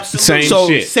 Okay.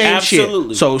 Absolutely. Same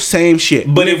Absolutely. shit. So same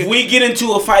shit. But if we get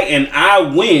into a fight and I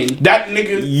win, that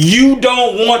nigga, you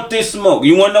don't want this smoke.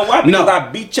 You want to know why? Because No. I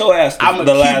beat your ass I'm the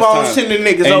gonna last keep on time. sending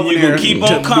niggas and over you there. gonna keep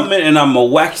on coming, and I'm gonna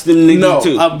wax them niggas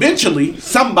too. Eventually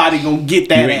somebody gonna get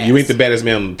that ass. you ain't the baddest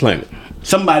man on the planet.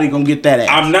 Somebody gonna get that ass.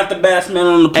 I'm not the best man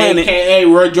on the planet. AKA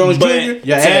Roy Jones Jr. But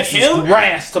Your to ass him, is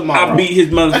grass tomorrow. I beat his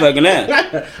motherfucking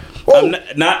ass.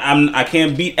 I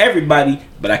can't beat everybody,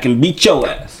 but I can beat your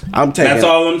ass. I'm taking. That's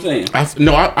all I'm saying.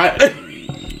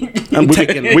 I'm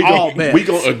taking all bets. We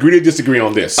gonna agree to disagree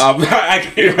on this. I'm we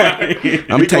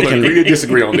gonna taking- agree to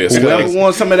disagree on this. Whoever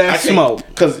wants some of that smoke.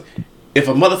 Because if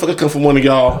a motherfucker come from one of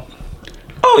y'all,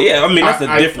 Oh yeah, I mean that's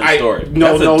a different story.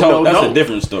 That's a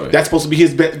different story. That's supposed to be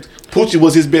his best. Poochie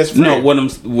was his best friend. No,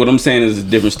 what I'm saying is a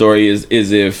different story. Is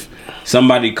if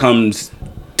somebody comes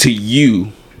to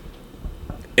you,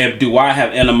 and do I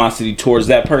have animosity towards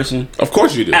that person? Of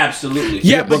course you do. Absolutely.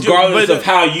 Yeah, but regardless of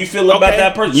how you feel about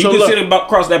that person, you so can look, sit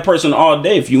across that person all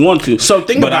day if you want to. So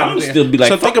think about I'm it. still be like,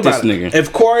 so fuck think about this it. nigga.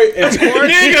 If Corey, no.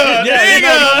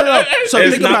 So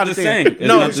It's think not about the it. same. Then. It's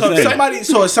No, not the so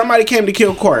same. if somebody came to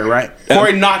kill Corey, right?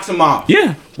 Corey knocks him off.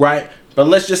 Yeah. Right. But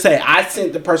let's just say I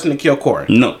sent the person to kill Corey.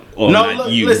 No, well, No, not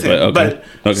look, you, listen, but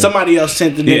somebody else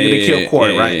sent the nigga to kill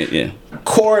Corey, right? Yeah.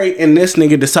 Corey and this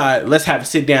nigga decide, let's have a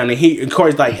sit down, and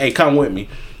Corey's like, hey, come with me.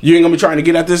 You ain't gonna be trying to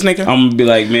get at this nigga? I'm gonna be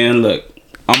like, man, look,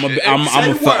 I'm gonna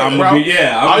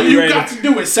All you got to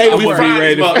do is say the word.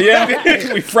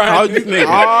 Yeah, we fried this nigga.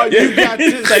 All you got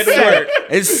to say the word.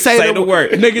 Is say the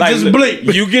word. Nigga, Like, just look,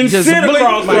 blink. You can Just sit blink,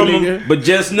 across my from nigga. him, but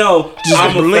just know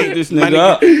I'm gonna blink. fuck this My nigga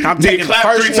up. I'm taking the clap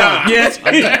first 3 one. times.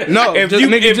 Yes. No, if just, you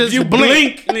nigga, if just you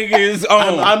blink, nigga is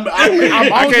on. I'm I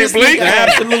on can't this blink. nigga ass.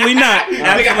 Absolutely not.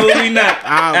 Absolutely not.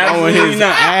 I'm on Absolutely his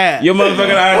not. ass. Your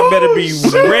motherfucking eyes better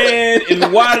be red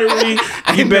and watery.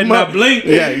 You better not blink.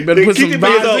 Yeah, you better put some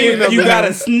Vaseline If you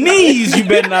gotta sneeze, you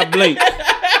better not blink.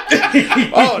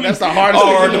 Oh, that's the hardest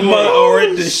thing. Or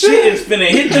the shit is finna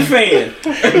hit the fan.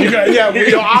 When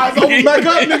your eyes open back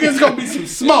up, nigga, it's gonna be some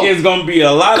smoke. It's gonna be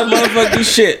a lot of motherfucking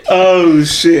shit. Oh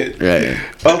shit. Right.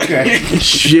 Okay.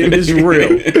 Shit is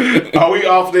real. Are we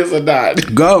off this or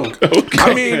not? Go.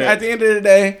 I mean, at the end of the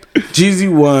day,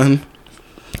 Jeezy won.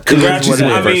 Congrats. What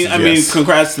it is. I mean,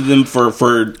 congrats to them for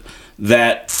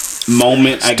that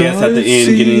moment. I guess at the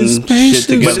end, getting shit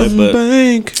together.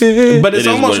 But it's It is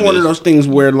almost what it one of is. those things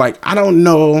where, like, I don't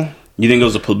know. You think it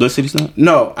was a publicity stunt?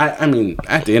 No, I mean,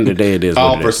 at the end of the day, it is.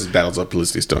 All what it is. versus battles are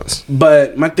publicity stunts.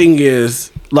 But my thing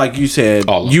is, like you said,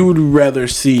 All of you would rather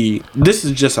see. This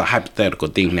is just a hypothetical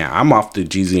thing. Now I'm off to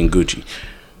Jeezy and Gucci.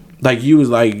 Like you was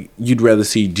like, you'd rather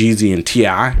see Jeezy and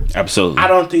T.I. Absolutely. I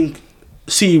don't think.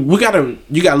 See, you gotta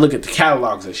look at the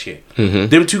catalogs and shit.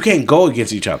 Them two can't go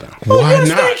against each other. Why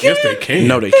not? Yes, they can.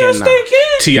 No, they cannot.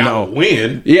 T.I. will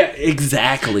win. Yeah,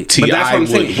 exactly. T.I. But that's what I'm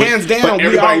saying. would win. Hands down, But we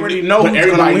everybody already knew- know but who's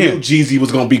gonna everybody knew win. Jeezy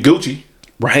was gonna be Gucci.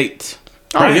 Right.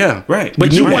 Oh yeah, Right.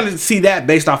 But you Right. wanted to see that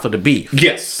based off of the beef.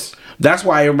 Yes. That's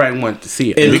why everybody wanted to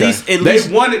see it. At Okay. least-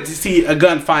 they wanted to see a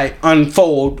gunfight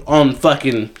unfold on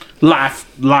fucking live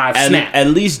snap. At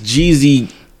least Jeezy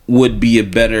would be a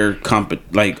better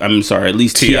at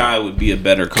least T.I. would be a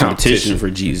better competition for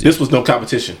Jeezy. This was no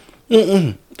competition.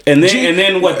 and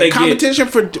then what they get? competition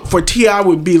for T.I.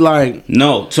 would be like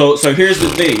No. So here's the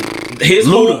thing. His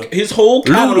Luda. whole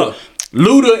catalog.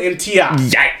 Luda and T.I.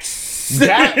 Yikes.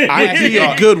 That would be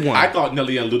a good one. I thought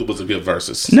Nelly and Luda was a good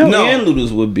versus. No, No. and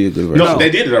Luda's would be a good version. No, they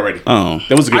did it already. Oh.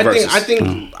 That was a good versus.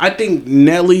 I think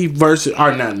Nelly versus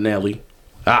or not Nelly.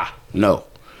 No.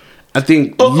 I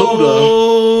think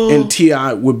Luda and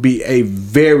T.I. would be a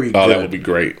very good Oh, that would be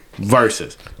great.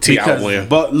 versus. T.I. Because- win.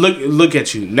 But look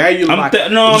at you. Now you're like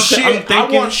I'm shit, thinking- I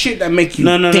want shit that make you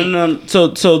No. think. So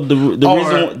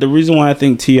the reason why I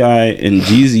think T.I. and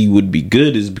Jeezy would be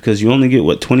good is because you only get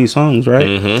 20 songs, right?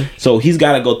 Mm-hmm. So he's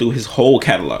got to go through his whole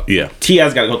catalog. Yeah.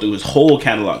 T.I.'s got to go through his whole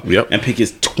catalog. Yep. And pick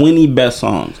his 20 best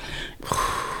songs.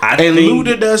 And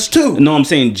Luda does too. No, I'm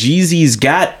saying Jeezy's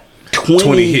got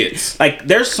 20 hits. Like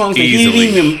there's songs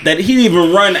Easily. that he didn't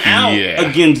even run out Yeah.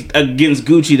 against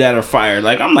Gucci that are fire.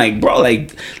 Like I'm like, bro,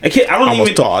 like I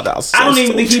don't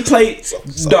even think he played.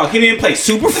 Dog, he didn't play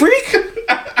Super Freak.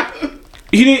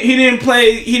 He didn't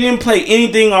play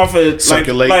anything off of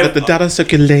Circulate. like Let the data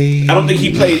circulate. I don't think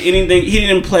he played anything. He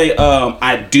didn't play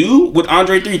I Do with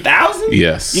Andre 3000.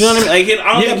 Yes. You know what I mean? Like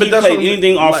I don't think he played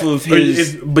anything off of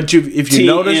his. But if you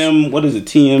notice, what is it?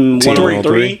 TM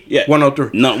 103. Yeah,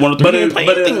 103. No, 103. But he didn't play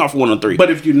anything off 103.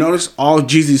 But if you notice, all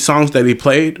Jeezy's songs that he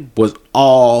played was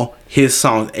all his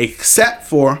songs except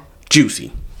for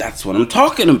Juicy. That's what I'm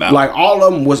talking about. Like all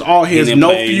of them was all his, didn't no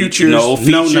play- features,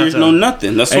 no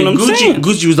nothing. That's what I'm saying.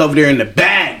 Gucci was over there in the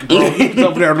bag, bro. He was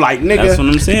over there like, nigga. That's what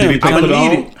I'm saying. Did he play I'ma Put need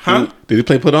On? it, huh? Did he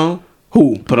play Put On?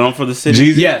 Who? Put on for the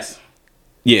city. Jeezy? Yes,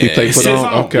 Yeah, He played Put It's his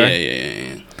On? song.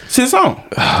 Okay. Yeah. it's his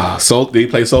song. Soul, did he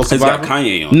play Soul It's Survivor? got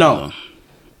Kanye on. No. it, though.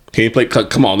 He ain't play,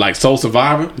 come on, like Soul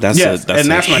Survivor? That's Yes,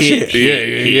 and that's my shit.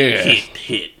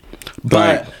 Hit.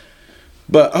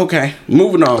 But okay,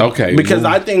 moving on. Okay, because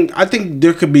move. I think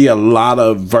there could be a lot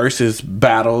of versus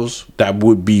battles that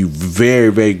would be very,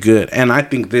 very good, and I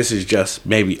think this is just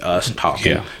maybe us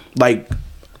talking. Yeah. Like,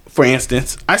 for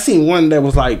instance, I seen one that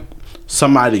was like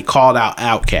somebody called out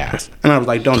Outkast, and I was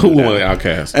like, don't Who do that. won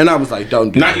Outkast? And I was like,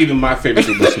 don't do Not that. even my favorite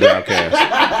group was Outkast.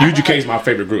 UGK's my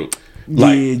favorite group.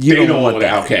 Like, you they don't want the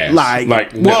that. Outkast.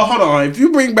 Like, no. well, hold on. If you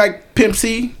bring back Pimp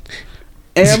C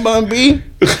and Bun B,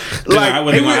 I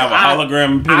wouldn't even have a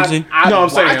hologram Pimp. No, I'm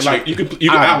saying like you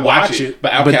can watch it,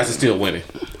 but Outkast is still winning.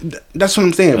 That's what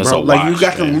I'm saying, That's bro. a Like, you wash,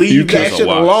 got to man. leave that That's a shit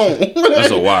wash. alone.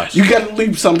 That's a wash. You got to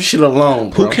leave some shit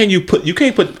alone, bro. Who can you put? You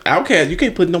can't put Outkast. You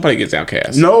can't put nobody against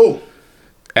Outkast. No,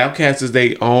 Outkast is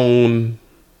their own.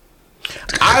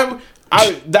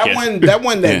 that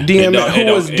one that Yeah. DMX,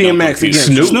 who was DMX against?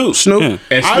 Snoop. Snoop. Yeah.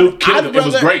 And Snoop killed it. It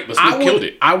was great, but Snoop I would, killed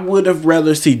it. I would have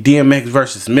rather see DMX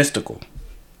versus Mystical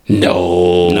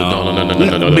No.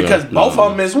 because both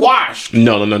of them is washed.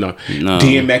 No. No.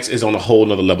 DMX is on a whole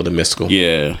nother level than Mystical.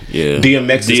 Yeah.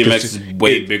 DMX is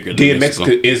way bigger than DMX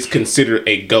Mystical. is considered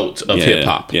a goat of hip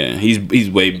hop. Yeah, he's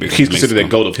way bigger. He's than considered a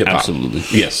Mystical. goat of hip hop. Absolutely.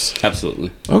 Yes.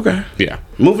 Absolutely. Okay, Yeah.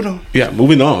 moving on. Yeah.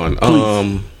 Moving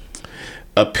on.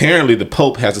 Apparently, the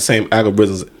Pope has the same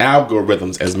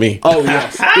algorithms as me. Oh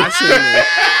yes, I seen that.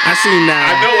 I seen that.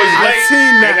 I know it's late, I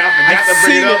seen that. and I forgot to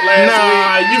bring it up last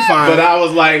Nah, you fine. But I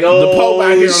was like, oh, the Pope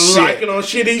out here shit. liking on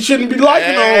shit he shouldn't be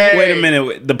liking Hey. on. Wait a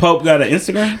minute. The Pope got an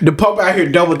Instagram? The Pope out here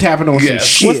double tapping on some Yes.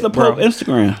 shit. What's the Pope bro.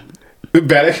 Instagram?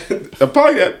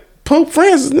 Probably got Pope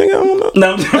Francis, nigga. I don't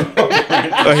know.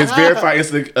 No. His verified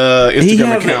Instagram He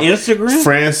has account. an Instagram?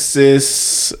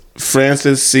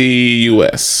 Francis C.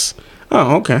 US.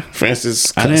 Oh, okay.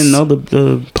 Francis. I didn't know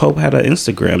the Pope had an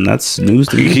Instagram. That's news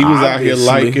to me. He was out here Obviously.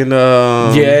 liking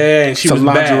Yeah, and she some was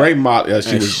lingerie bad. model. Yeah,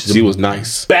 she was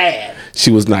nice. Bad. She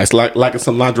was nice, liking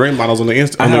some lingerie models on the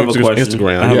I have a question.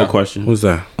 Instagram. I have yeah. a question. What's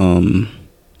that?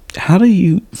 How do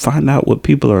you find out what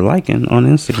people are liking on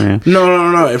Instagram?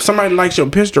 No. If somebody likes your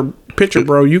picture,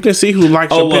 bro, you can see who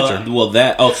likes your picture.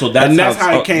 So that's, And that's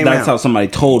how it came That's out. how somebody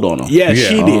told on him. Yeah, Yeah.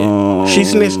 she did. She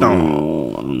snitched on him.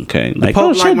 Okay. The Like, Pope oh,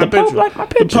 like shit, my the Pope picture. like my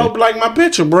The picture. Pope like my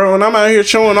picture, bro, and I'm out here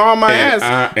showing all my And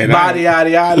ass. I- Body,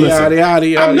 yaddy, yaddy, Listen,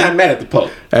 yaddy, I'm yaddy. not mad at the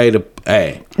Pope. Hey,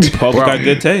 Pope got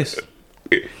good taste.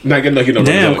 Not gonna know.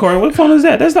 Damn, Corey, what phone is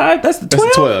that? That's the 12?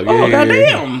 the 12, yeah, Oh, yeah,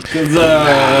 goddamn. Because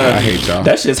I hate y'all.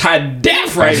 that shit's high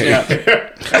def right now.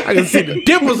 I can see the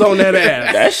dimples on that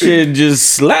ass. That shit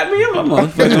just slapped me in my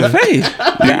motherfucking face.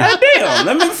 Goddamn.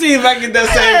 Let me see if I get that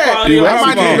same quality on I my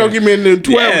might just phone. go give me a new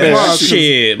 12 Yeah, tomorrow.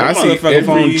 shit. My I see motherfucking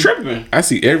phone every- tripping. I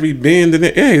see every bend in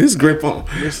it. Hey, this is great phone.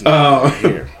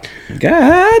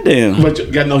 Goddamn. But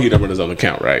you gotta know he don't run his own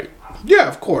account, right? Yeah,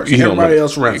 of course. You don't Everybody run-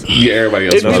 else runs it. Yeah, everybody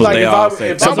else. It'd be runs what like they if all I, say.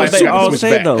 if That's I what was they super, all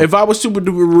say, though. if I was super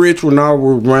duper rich, Renard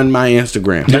would run my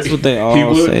Instagram. That's what they He all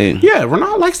would. say. Yeah,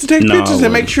 Renard likes to take No, pictures I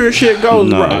and make sure shit goes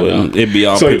No, right. it'd be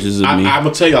all So pictures of me. I'm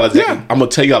gonna tell y'all exactly. Yeah. I'm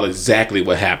gonna tell y'all exactly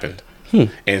what happened.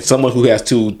 And someone who has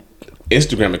 2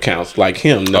 Instagram accounts like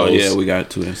him knows. Oh yeah, we got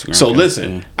 2 Instagram. So accounts,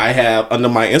 listen, yeah. I have under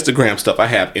my Instagram stuff. I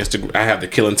have I have the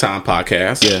Killing Time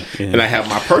podcast. Yeah. And I have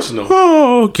my personal.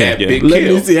 Oh, okay. At Big Let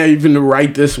Kill. me see how you finna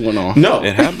write this one off. No,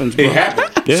 It happens, bro. It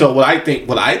happened. Yeah. So what I think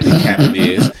happened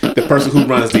is the person who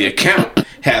runs the account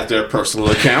has their personal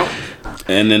account.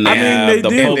 And then they have they the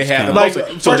did. Pope's They have the Like, account.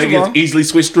 Pope, so first they of can all- easily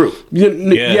switch through.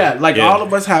 Yeah, like yeah. all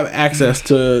of us have access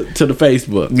to the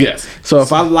Facebook. Yes. So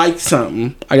if I like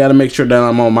something, I got to make sure that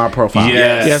I'm on my profile.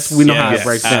 Yes. we know how Yes, it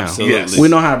breaks down. absolutely. Yes. We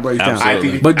know how it breaks down.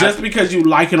 Absolutely. But just because you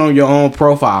like it on your own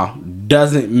profile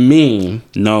doesn't mean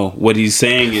No, what he's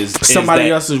saying is somebody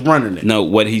that- else is running it. No,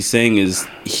 what he's saying is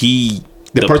he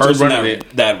the person person running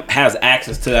that has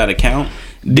access to that account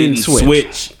didn't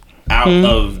switch out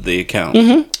of the account.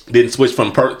 Didn't switch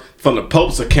from the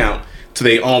Pope's account to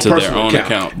their own personal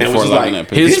account. And was like,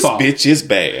 his bitch is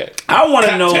bad. I want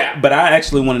to know, but I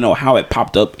actually want to know how it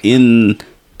popped up in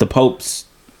the Pope's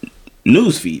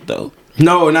newsfeed, though.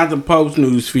 No, not the Pope's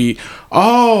newsfeed.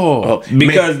 Oh,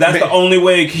 because that's the only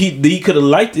way he could have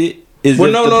liked it.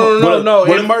 No.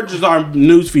 It merges our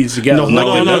newsfeeds together.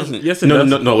 No, it doesn't. Yes, it does.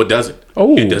 No, it doesn't.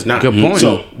 Oh, it does not. Good point.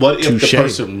 So what if the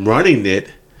person running it,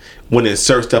 when it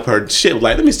searched up her shit, was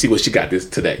like, let me see what she got this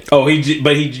today. Oh,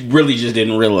 but he really just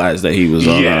didn't realize that he was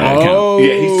on that account.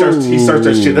 Yeah, he searched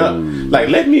her shit up. Like,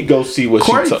 let me go see what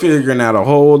Corey figuring out a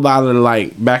whole lot of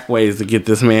like back ways to get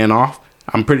this man off.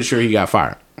 I'm pretty sure he got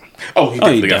fired. Oh, he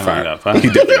definitely got fired. He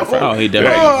definitely got fired. Oh, he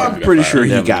definitely got fired. I'm pretty sure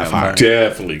he got fired.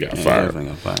 Definitely got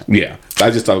fired. Yeah. I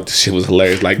just thought the shit was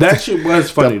hilarious. Like, that shit was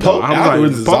funny. The Pope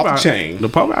is off the chain. The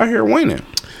Pope out here winning.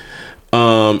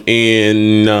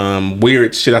 And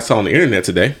weird shit I saw on the internet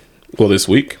today. Well, this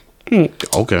week.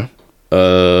 Okay.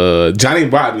 Johnny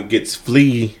Rotten gets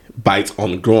flea bites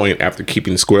on the groin after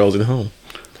keeping squirrels at home.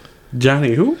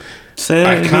 Johnny who?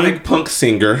 Iconic punk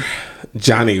singer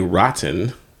Johnny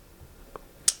Rotten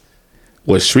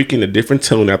was shrieking a different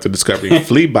tune after discovering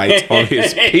flea bites on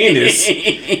his penis and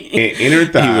inner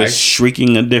thigh. He was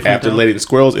shrieking a different after letting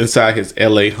squirrels inside his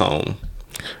LA home.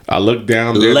 I looked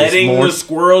down there letting the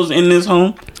squirrels in his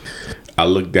home. I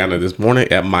looked down there this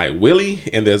morning at my willy,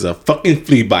 and there's a fucking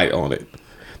flea bite on it.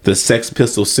 The Sex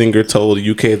Pistols singer told the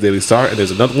UK Daily Star, and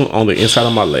there's another one on the inside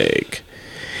of my leg.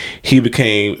 He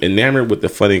became enamored with the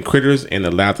funny critters and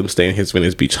allowed them to stay in his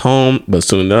Venice Beach home, but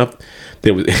soon enough,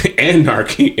 there was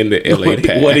anarchy in the LA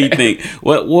pad. What do you think?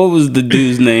 What was the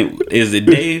dude's name? Is it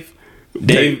Dave?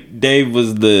 Dave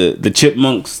was the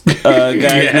Chipmunks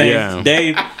guy's name. Yeah.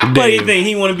 Dave. What do you think?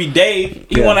 He want to be Dave?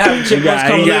 He want to have Chipmunks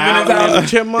come live in his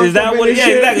house? Is that what? Yeah,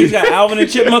 exactly. He's got Alvin and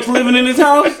Chipmunks living in his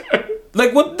house.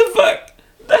 Like, what the fuck?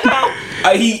 The hell?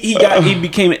 He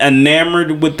became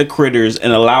enamored with the critters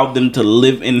and allowed them to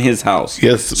live in his house.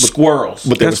 Yes, squirrels.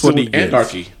 But that's what he gets.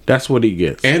 Anarchy. That's what he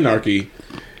gets. Anarchy.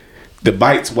 The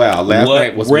bites. Wow. Last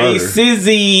night was murder.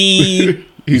 Racism.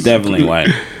 He's definitely white.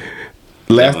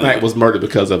 Last night was murder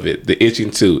because of it. The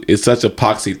itching too. It's such a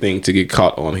poxy thing to get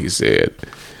caught on, he said.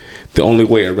 The only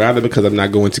way around it, because I'm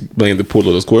not going to blame the poor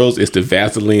little squirrels, is to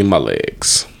Vaseline my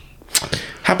legs.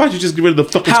 How about you just get rid of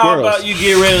the fucking squirrels? How about you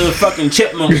get rid of the fucking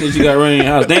chipmunks that you got running in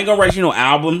your house? They ain't gonna write you no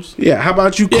albums. Yeah, how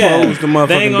about you close the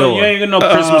motherfucking door? You ain't gonna no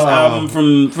Christmas album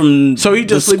from So he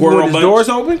just sleeping with his doors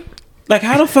open? Like,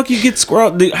 how the fuck you get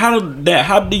squirrels? How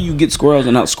do you get squirrels?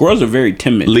 And squirrels are very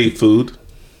timid. Leave food.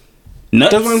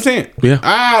 Nuts. That's what I'm saying.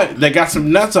 Yeah. They got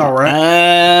some nuts, all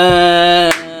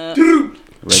right.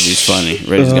 Reggie's funny.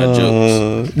 Reggie's got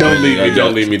jokes. Don't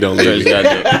leave me. Reggie's got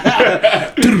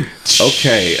jokes.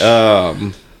 Okay.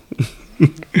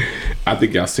 I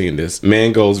think y'all seen this.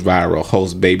 Man goes viral.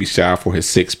 Hosts baby shower for his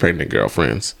 6 pregnant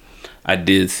girlfriends. I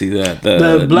did see that.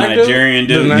 The black Nigerian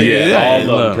dude. Yeah, all of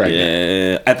them pregnant.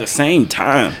 Yeah. At the same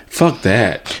time. Fuck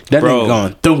that. That nigga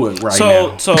going through it right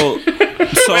now.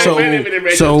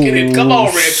 Come on,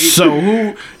 Reggie. So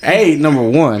who? Hey, number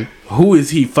one, who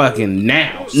is he fucking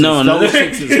now? No.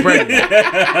 6 is pregnant.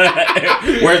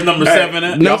 Where's number 7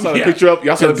 at? Y'all saw the picture up.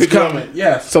 Y'all saw the picture up.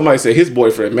 Yes. Somebody said his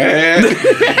boyfriend, man.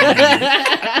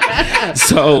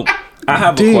 So I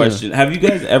have a question. Have you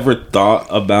guys ever thought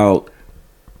about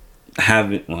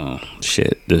having? Well,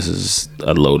 shit. This is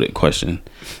a loaded question,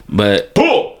 but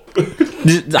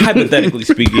hypothetically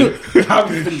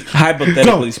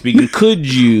speaking, could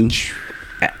you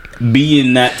be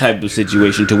in that type of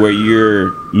situation to where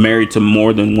you're married to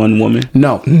more than one woman?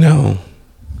 No.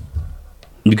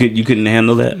 You couldn't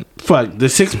handle that? Fuck, the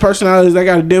 6 personalities I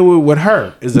got to deal with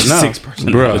her is enough. 6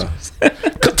 personalities.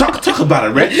 Talk about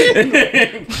it, Reggie.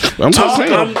 I'm just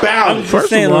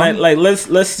saying.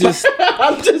 Let's just.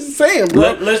 I'm just saying,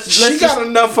 bro. She got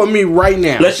enough for me right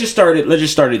now. Let's just start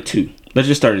at 2.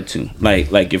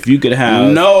 Like if you could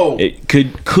have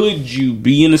could you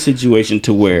be in a situation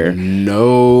to where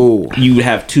you would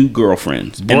have 2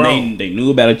 girlfriends, bro, and they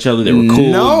knew about each other, they were cool,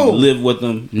 you live with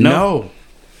them? No.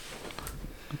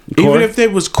 Even if they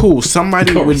was cool,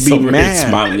 somebody would be mad.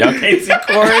 Smiling. Y'all can't see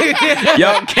Corey.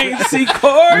 Y'all can't see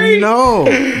Corey. No,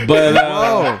 but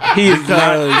he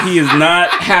is not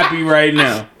happy right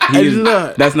now.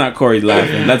 That's not Corey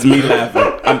laughing. That's me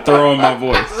laughing. I'm throwing my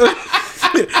voice.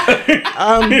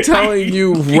 I'm telling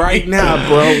you right now,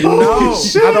 bro. No,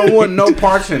 I don't want no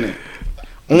parts in it.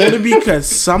 Only because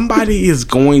somebody is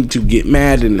going to get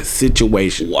mad in a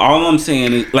situation. All I'm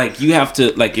saying is, like, you have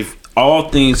to, like, if all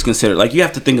things considered, like you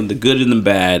have to think of the good and the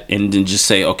bad, and then just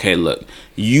say, okay, look,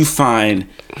 you find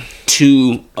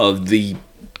two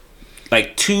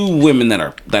women that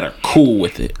are cool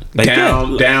with it, like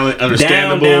down,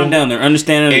 understandable, down. They're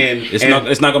understanding, and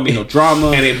it's not gonna be no drama,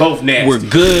 and they both nasty. We're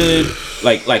good.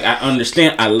 Like I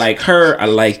understand. I like her. I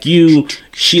like you.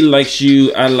 She likes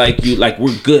you. I like you. Like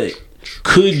we're good.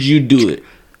 Could you do it?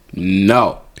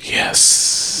 No.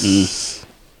 Yes.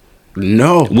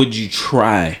 No. Would you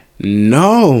try?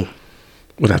 No.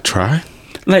 Would I try?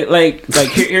 Like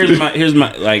here's my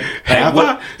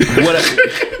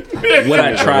what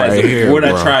I try Right here, what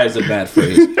I bro. try is a bad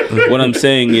phrase. What I'm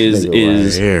saying is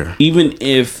here. even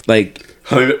if like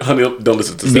Honey, don't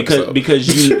listen to this episode.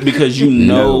 because you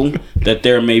know that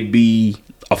there may be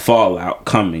a fallout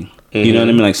coming. You know what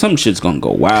I mean? Like some shit's gonna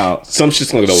go wild. Some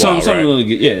shit's gonna go wild, right? Gonna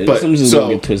get, yeah, But, some shit's so,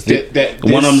 gonna get twisted. this-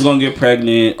 One of them's gonna get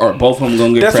pregnant, or both of them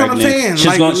gonna get That's pregnant. what I'm saying.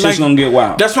 Shit's gonna get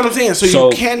wild. That's what I'm saying. So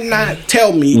So- you cannot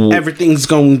tell me everything's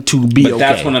going to be But okay.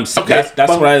 that's what I'm saying. Okay,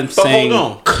 That's but- what I'm but hold saying.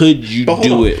 on. Could you But hold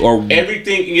do on. it? Or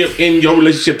everything in your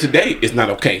relationship today is not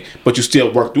okay, but you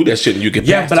still work through that shit and you get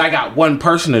Yeah, past but it. I got one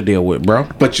person to deal with, bro.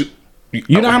 But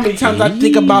You know how many times I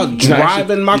think about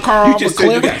driving my car You off a just said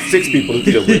you cliff? got 6 people to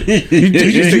deal with. You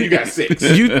just said you got 6.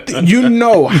 You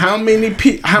know how many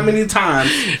times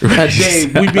a day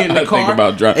we be in the car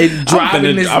and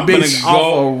driving this bitch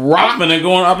off a rock? I'm gonna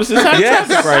go on opposite side of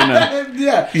traffic right now.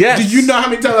 Yeah. Yes. Do you know how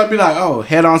many times I'd be like, oh,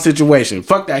 head on situation.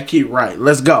 Fuck that, keep right.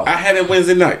 Let's go. I had it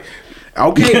Wednesday night.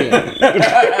 Okay then.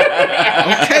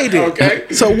 Okay then. Okay.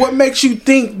 So what makes you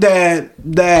think that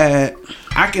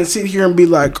I can sit here and be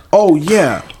like, oh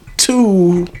yeah,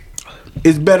 2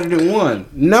 is better than 1?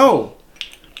 No.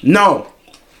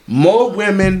 More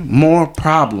women, more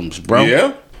problems, bro.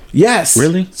 Yeah. Yes.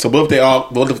 Really? So what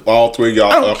if all 3 of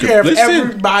y'all? I don't care if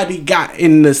everybody got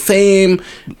in the same.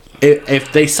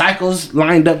 If they cycles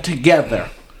lined up together,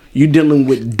 you dealing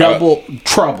with double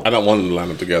trouble. I don't want them to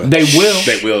line up together. They will.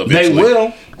 They will. They Eventually.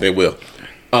 will. They will.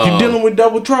 You dealing with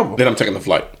double trouble. Then I'm taking the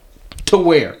flight. To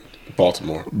where?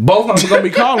 Baltimore. Both of them gonna be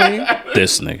calling you.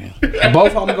 This nigga.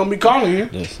 Both of them gonna be calling you.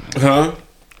 Huh?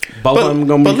 Both of them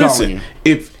gonna be calling you.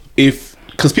 if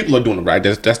because people are doing it right,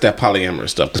 that's that polyamorous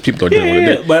stuff. Because people are doing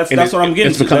it. But that's what I'm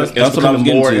getting to. That's what I'm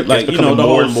getting to. Like, you know, the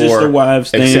whole sister wives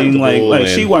thing. Like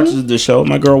she watches the show.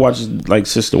 My girl watches like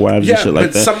sister wives and Yeah, shit like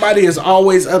but that. somebody is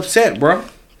always upset, bro.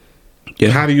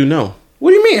 How do you know? What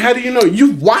do you mean? How do you know?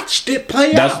 You watched it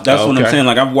play out. That's what I'm Okay. saying.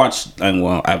 Like I've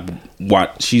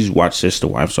watched. She's watched Sister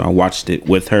Wives, so I watched it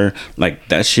with her. Like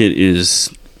that shit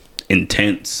is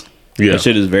intense. Yeah. That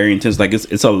shit is very intense. Like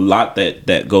it's a lot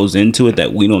that goes into it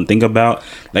that we don't think about.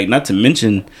 Like not to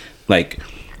mention, like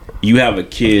you have a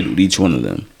kid with each one of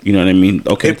them. You know what I mean?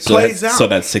 Okay, It plays out. So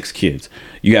that's 6 kids.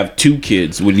 You have 2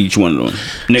 kids with each one of them.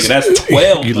 Nigga, that's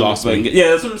 12. You lost me. Yeah,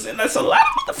 that's what I'm saying. That's a lot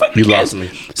of motherfucking You kids. lost me.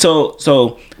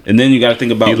 So and then you got to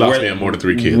think about You lost me at more than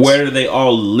 3 kids. Where do they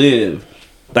all live?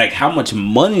 Like how much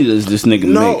money does this nigga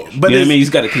No, make? but You know what I it's- mean?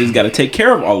 He's got to take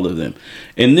care of all of them.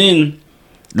 And then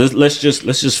let's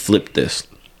just flip this.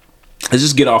 Let's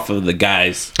just get off of the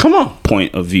guy's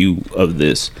point of view of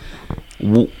this.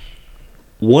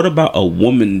 What about a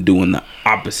woman doing the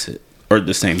opposite or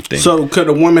the same thing? So could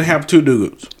a woman have 2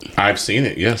 dudes? I've seen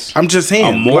it. Yes. I'm just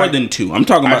saying. more like, than 2. I'm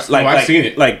talking about I've seen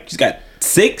it. Like she's got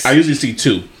 6. I usually see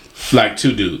 2, like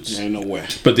 2 dudes. Ain't no way.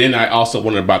 But then I also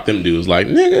wonder about them dudes, like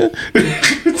nigga.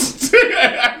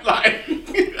 Like,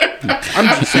 I'm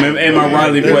just saying. in my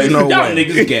Riley There's place, no y'all way.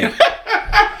 niggas gay.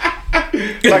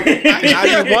 like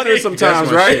I be wondering sometimes,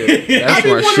 That's my right? shit. I That's be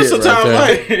my wondering shit sometimes,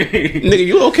 right like, nigga,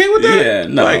 you okay with that? Yeah,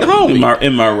 no. Like, homie,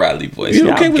 in my Riley voice. you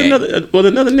y'all okay with gay.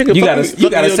 another nigga? You fucking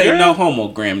gotta your say girl? no homo,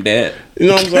 Granddad. You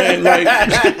know what I'm saying? Like,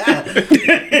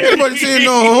 Everybody saying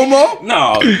no homo?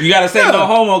 No, you gotta say no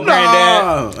homo,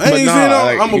 Granddad. Nah, I ain't saying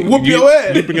no. I'm gonna whoop your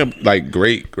ass. You bring up like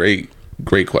great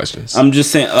questions. I'm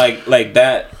just saying, like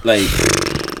that, like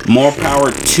more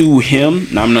power to him.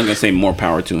 No, I'm not gonna say more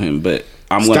power to him, but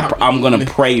I'm gonna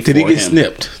pray for Did he him. get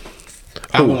snipped?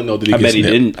 I want to know. Did he I get bet he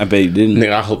snipped? didn't. I bet he didn't.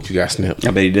 Nigga, I hope you got snipped.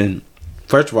 I bet he didn't.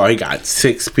 First of all, he got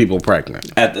 6 people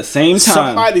pregnant. At the same time,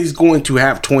 Somebody's going to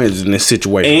have twins in this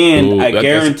situation. and Ooh, I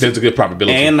guarantee there's a good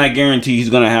probability. And I guarantee he's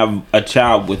gonna have a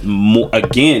child with more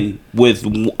again with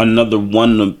another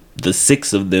one of the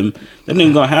 6 of them. Then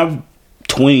they're gonna have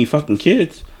 20 fucking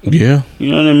kids. Yeah,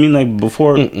 You know what I mean? Like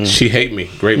before, She Hate Me.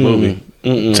 Great movie.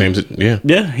 Same. Yeah.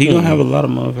 yeah, he gonna have a lot of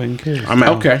motherfucking kids. I'm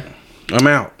out. Okay. I'm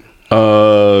out.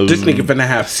 Uh, This nigga finna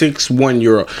have 6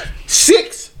 1-year-old.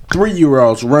 6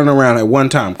 3-year-olds running around at one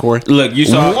time, Corey. Look, you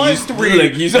saw One you, three.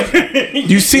 Look, you saw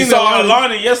You seen saw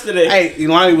Alani? Alani yesterday. Hey,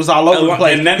 Elani was all over the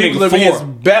place. And that He nigga living 4. his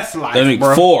best life, That nigga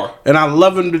bro. 4. And I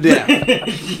love him to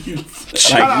death.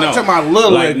 Shout out to my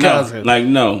little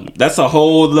cousin. No, that's a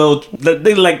whole little.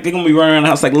 They gonna be running around the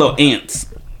house like little ants.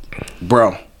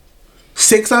 Bro.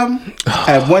 6 of them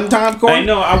at one time, Corey? I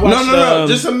know, I watched, No.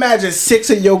 Just imagine 6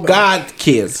 of your god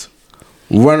kids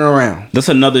running around. That's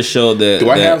another show that. Do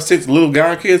I have 6 little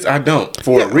god kids? I don't.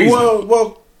 For a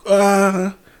reason.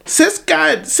 Sis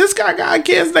got god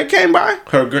kids that came by.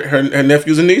 Her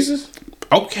nephews and nieces?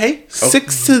 Okay.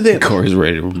 6 of them. Corey's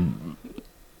ready to.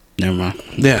 Never mind.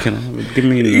 Yeah. Give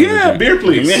me another Yeah, drink. beer,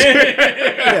 please.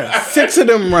 Yeah, 6 of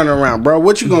them running around, bro.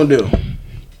 What you gonna do?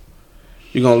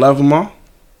 You gonna love them all?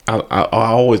 I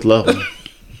always love them.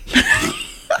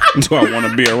 Do I want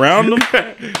to be around them?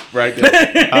 Right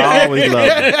there. I always love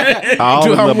them. I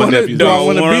always love my nephews. Do I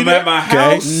want wanna them be at my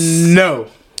house? No.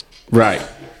 Right.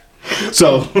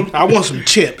 So I want some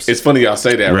chips. it's funny y'all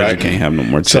say that, Reggie right? can't have no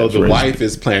more. So tips, the Reggie. wife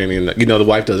is planning, the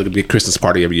wife does a big Christmas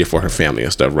party every year for her family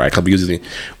and stuff, right? Because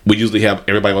we usually have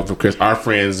everybody over for Christmas, our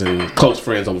friends and close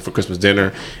friends over for Christmas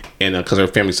dinner, and because her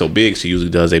family's so big, she usually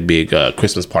does a big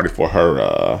Christmas party for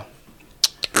her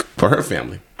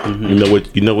family.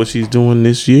 Mm-hmm. You know what she's doing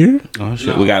this year? Oh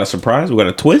shit! We got a surprise. We got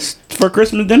a twist for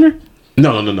Christmas dinner.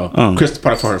 No. Oh. Christmas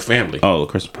party for her family. Oh,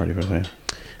 Christmas party for that.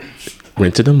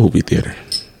 Rented a movie theater.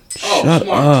 Shut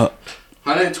up.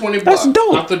 $120 That's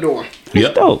dope. out the door.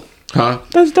 Yep. Dope. Huh?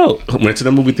 That's dope. Rented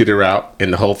a movie theater out,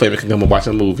 and the whole family can come and watch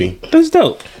a movie. That's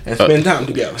dope. And spend time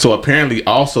together. So apparently,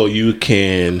 also you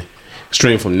can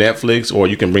stream from Netflix, or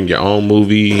you can bring your own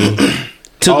movie.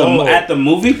 At the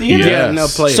movie theater. Yeah. and they'll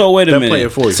play it. So wait a They'll minute. play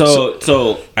it for you.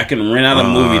 So I can rent out a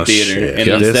movie theater, shit. and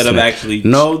Yeah, instead of Listen. actually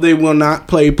No, they will not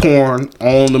play porn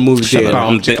on the movie Shut theater. up.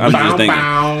 I'm just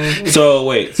thinking. So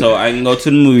wait, so I can go to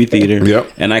the movie theater,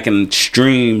 Yep. and I can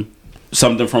stream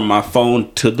something from my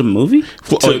phone to the movie.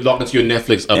 Log into your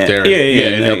Netflix up Yeah, there. yeah,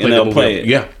 and and they'll play it.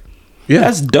 Yeah. Yeah.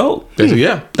 That's dope.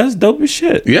 Yeah. That's dope as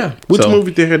shit. Yeah. Which So,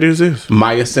 movie theater is this?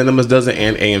 Maya Cinemas does it,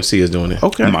 and AMC is doing it.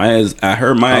 Okay. I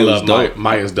heard Maya I was love dope.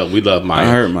 Maya. Maya's dope. We love Maya.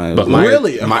 I heard Maya But was Maya,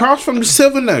 Really? Maya- Across from the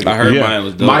Silver Nugget? I heard yeah. Maya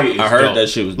was dope. Maya is I heard dope. that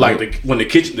shit was dope. Like when the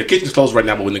kitchen's closed right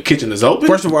now, but when the kitchen is open,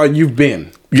 First of all, you've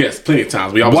been. yes, plenty of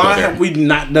times. We always Why go there. have we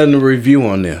not done a review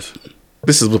on this?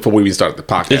 This is before we even started the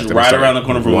podcast. It's right around the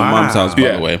corner from my mom's house, by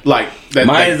Yeah, the way. like that.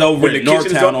 Maya's like, over when in the kitchen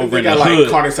is Northtown, open, over they in got the like hood.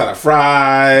 carne asada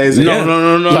fries. No,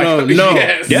 and- no, Like,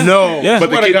 yes. Yeah. no. Yeah. But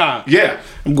the the kid- God. yeah.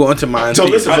 I'm going to mine. So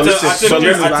listen, I but took, listen, but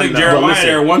listen, I took but Jeremiah listen.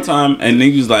 there one time, and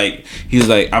he was like,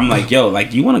 I'm like, yo,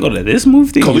 like, you want to go to this movie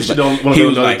theater? Coach, He was you like- don't wanna he go to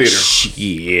was another like, theater.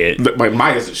 shit. Like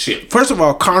Maya's a shit. First of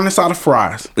all, carne asada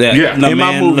fries. Yeah. no, In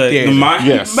my man, movie look, theater.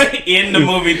 Yes. in the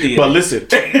movie theater. But listen,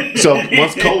 so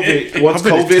once COVID I'm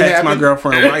gonna text happened, my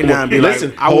girlfriend right now and be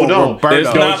listen, like, I hold want on,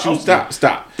 Roberto. There's don't you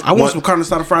stop. I want some carne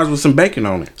asada fries with some bacon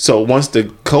on it. So once the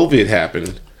COVID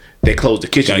happened, they closed the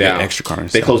kitchen Gotta get down. extra carne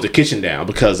They asada. closed the kitchen down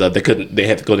because they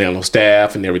had to go down on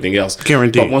staff and everything else.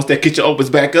 Guaranteed. But once that kitchen opens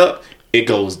back up, it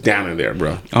goes down in there,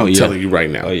 bro. I'm yeah. telling you right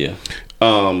now. Oh yeah.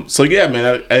 So yeah,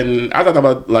 man, and I thought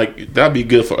about like that'd be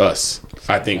good for us.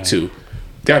 I think too.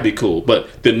 That'd be cool.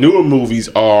 But the newer movies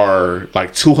are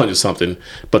like 200 something,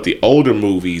 but the older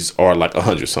movies are like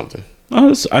 100 something.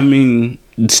 Oh, I mean,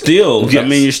 still. I Yes,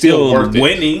 mean, you're still still worth it.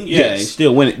 winning. Yeah, Yes. you're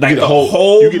still winning. Like You get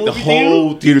you get the movie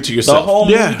whole theater to theater? yourself. The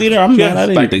whole Yeah. movie theater. I'm Yes. mad. I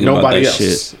didn't Like think about nobody that else.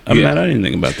 shit. I'm Yeah. mad. I didn't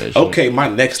think about that shit. Okay, my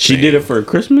next. She thing. did it for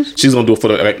Christmas. She's gonna do it for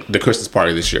the Christmas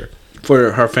party this year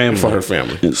For her family. for her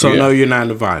family. So Yeah. no, you're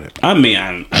not invited. I mean,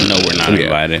 I know we're not Yeah.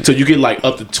 invited. So you get like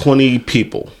up to 20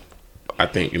 people, I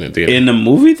think, in the theater. In the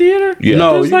movie theater? Yeah.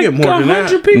 No, There's you like get more than that.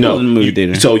 100 people no, in the movie you-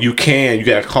 theater. so you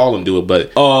gotta call and do it,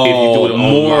 but Oh, if you do it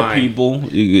more online, people.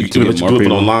 You You get to do get more it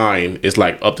people. online, it's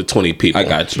like up to 20 people. I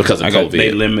got you. because of I got, COVID.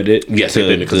 They limit it. Yes, they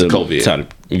limit it because of COVID. To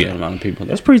Yeah. the amount of people.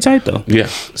 That's pretty tight, though. Yeah.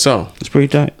 So It's pretty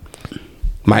tight.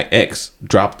 my ex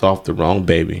dropped off the wrong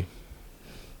baby.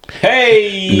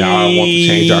 Hey! Now I want to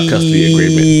change our custody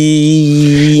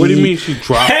agreement. What do you mean she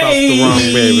dropped off the wrong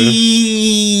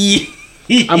baby?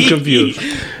 I'm confused.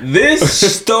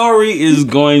 This story is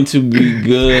going to be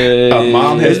good. A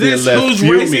mom has Is this been left whose race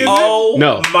fuming. is it? Oh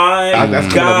No. my That's coming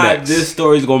up God! next. This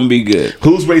story is going to be good.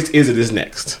 Whose race is it is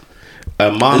next?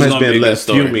 A mom This is has gonna be a been good left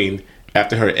story. fuming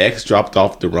after her ex dropped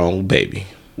off the wrong baby.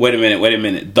 Wait a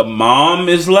minute. The mom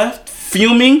is left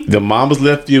fuming. The mom was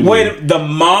left fuming. Wait, the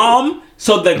mom.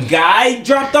 So the guy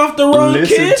dropped off the wrong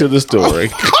Listen kid. to the story.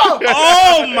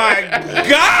 Oh my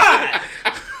God!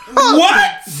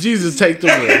 What? Jesus, take the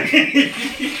wheel.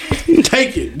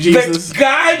 Take it, Jesus. The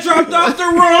guy dropped off the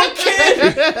wrong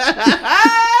kid.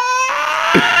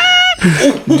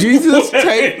 Jesus,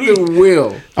 take the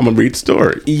wheel. I'm gonna read the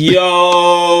story.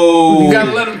 Yo, You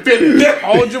gotta let him finish.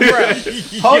 Hold your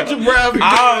breath. Hold your breath.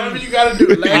 Whatever you gotta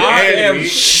do. I am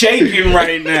shaking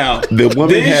right now. The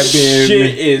woman had been.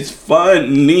 Shit is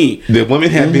funny. The woman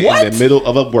had been What? in the middle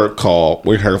of a work call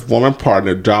when her former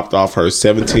partner dropped off her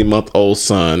 17-month-old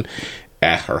son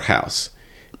at her house.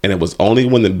 And it was only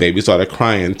when the baby started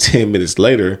crying 10 minutes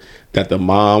later that the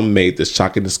mom made the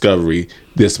shocking discovery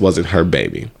this wasn't her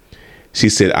baby. She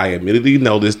said, I immediately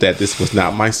noticed that this was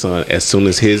not my son as soon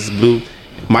as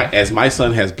my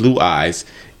son has blue eyes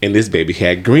and this baby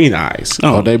had green eyes.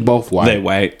 Oh, they both white. They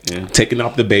white. Yeah. Taking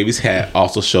off the baby's hat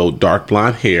also showed dark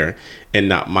blonde hair and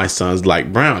not my son's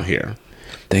light brown hair.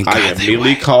 Thank I God they immediately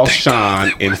white. called Thank Sean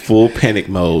God they in white. full panic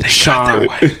mode. Sean.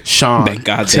 Thank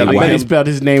God they I bet white. he spelled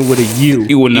his name with a U.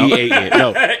 You would know. E-A-N.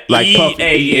 No, like Puffy.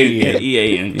 E-A-N.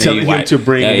 E-A-N. Yeah, Telling he him white. to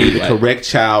bring Yeah, me he the white. correct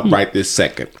child right this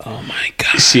second. Oh my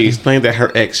God. She explained that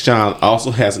her ex, Sean,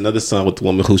 also has another son with the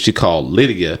woman who she called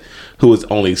Lydia, who is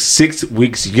only 6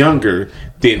 weeks younger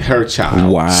than her child.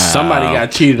 Wow. Somebody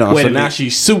got cheated on, Wait so a now minute.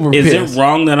 she's super Is pissed. it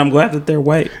wrong that I'm glad that they're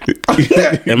white?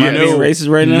 Am I being racist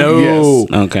right now? No.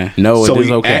 Yes. Okay. No, So it is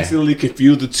he okay. accidentally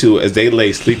confused the two as they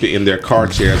lay sleeping in their car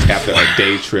chairs after a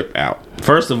day trip out.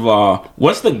 First of all,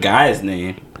 what's the guy's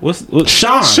name? What's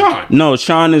Sean. Sean. No,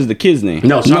 Sean is the kid's name.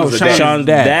 No, Sean's the dad. Sean's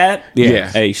dad. Yeah.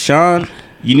 Hey, Sean,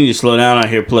 you need to slow down out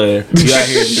here, player.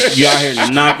 You out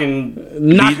here knocking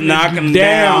down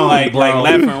down, like bro.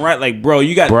 left and right. Like, bro,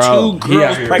 you got Bro, two he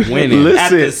girls out here pregnant winning. at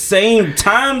the Listen. same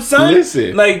time, son.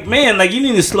 Listen. Like, man, like you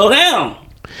need to slow down.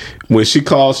 When she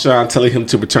called Sean telling him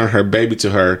to return her baby to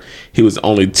her, he was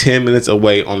only 10 minutes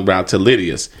away en route to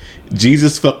Lydia's.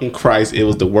 Jesus fucking Christ, it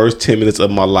was the worst 10 minutes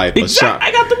of my life. But Sean, I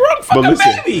got the wrong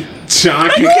fucking baby. Sean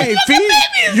You can't can't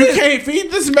feed. You can't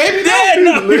feed this baby. Yeah,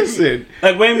 no. listen.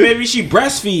 Like, maybe she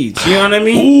breastfeeds. You know what I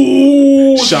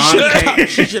mean? Ooh, Sean can't.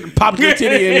 she should have popped the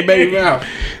titty in the baby mouth.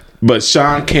 But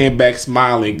Sean came back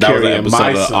smiling, That was an carrying episode my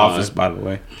of The son. Office, by the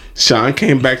way. Sean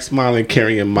came back smiling,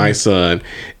 carrying my son,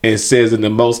 and says in the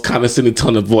most condescending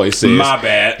tone of voice, says, My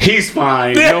bad. He's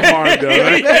fine. No harm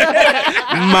done.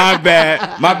 My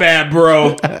bad,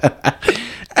 bro.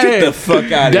 Get the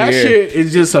fuck out of That here. shit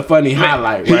is just a funny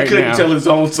highlight He right couldn't now. tell his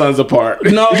own sons apart.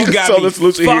 No, you got so me the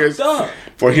solution here is fucked up.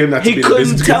 for him not to He be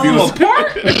couldn't tell them confused.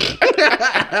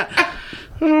 apart,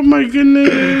 Oh my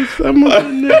goodness. Oh my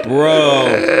goodness. bro.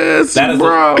 That is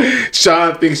Bro.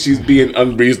 Sean thinks she's being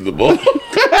unreasonable.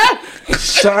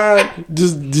 Sean,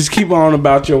 just keep on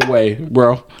about your way,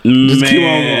 bro. Just keep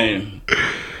on going. Man.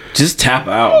 Just tap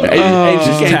out. Hey, she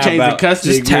Just can't tap change out. the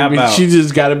custody Just tap agreement. out. She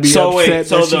just got to be So upset. wait,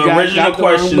 so that she the got original the wrong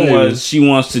question baby. was she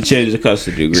wants to change the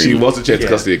custody agreement. She wants to change the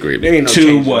custody agreement. There ain't no to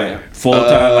change what? in that. Full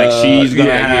time? Like she's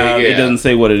gonna have. yeah. It doesn't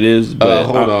say what it is, but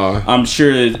hold on. I'm sure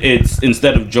it's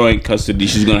instead of joint custody,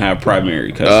 she's gonna have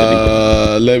primary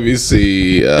custody. Let me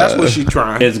see. That's what she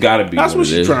trying. It's gotta be. That's what it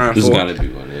she's is. trying It's for. gotta be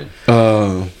what it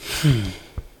is.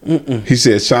 He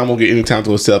said Sean won't get any time to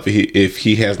himself if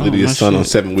he has Lydia's my son on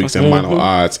shit. 7 weeks and final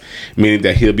odds, meaning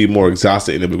that he'll be more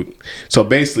exhausted. So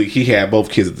basically, he had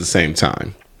both kids at the same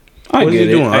time. I What is get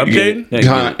he it. doing, I get updating? it.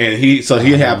 I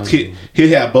get it. He'll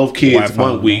have both kids Wi-Fi.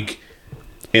 1 week,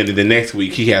 and then the next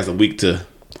week he has a week to.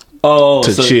 Oh,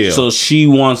 to so, chill. so she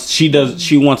wants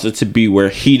it to be where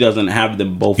he doesn't have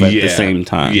them both at the same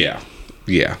time.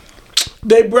 Yeah.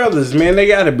 They brothers, man. They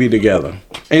got to be together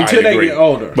until I they agree. get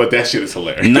older. But that shit is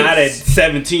hilarious. Not at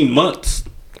 17 months.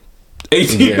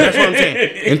 18. Yeah. That's what I'm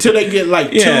saying. Until they get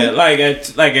like Yeah, two.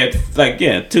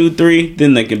 at 2, 3,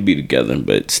 then they can be together.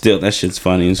 But still, that shit's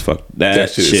funny as fuck. That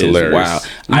shit shit is is hilarious. wow.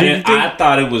 Do you think- I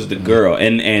thought it was the girl,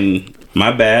 and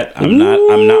my bad. I'm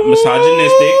not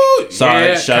misogynistic. Sorry.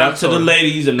 Yeah, Shout out to the kinda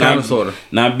ladies. I'm Kinda sorta.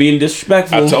 not being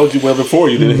disrespectful. I told you well before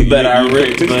you didn't. But I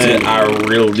you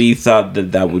really thought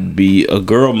that would be a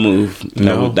girl move.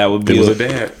 That would be it was a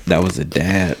dad. That was a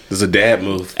dad. It was a dad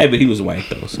move. Hey, but he was white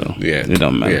though, so Yeah, it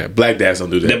don't matter. Yeah, black dads don't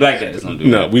do that. The black dads don't do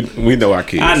No, that. we know our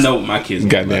kids. I know what my kids.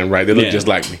 look Goddamn like. right. They look Yeah. just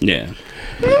like me. Yeah.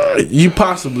 You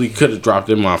possibly could have dropped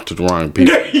them off to the wrong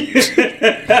people.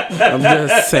 I'm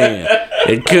just saying.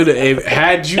 It could have.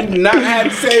 Had you not had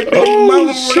the same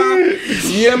mama,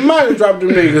 you might have dropped them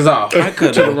niggas off. I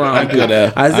could have. I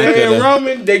coulda. I Isaiah and coulda.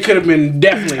 Roman, they could have been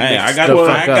definitely. Hey, I mixed got the fuck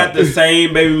I got up. the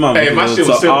same baby mama. Hey, my shit was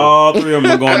so simple. all three of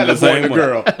them are I going got to a the boy same and a one.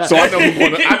 girl, so I know who's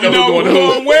going to. I know who's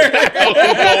going where?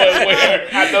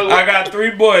 I know. I got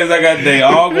 3 boys. They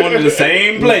all going to the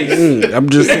same place. I'm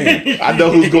just saying. I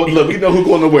know who's going. Look, we know who's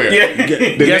going to where. Yeah.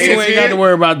 The Guess who man's ain't got here, to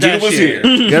worry about that Judah was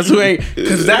shit? Guess who ain't?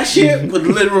 Because that shit would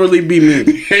literally be me.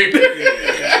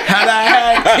 Had I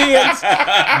had kids,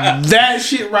 that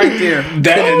shit right there.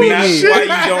 That's why you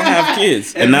don't have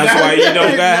kids, and that's why you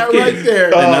don't have kids, right there.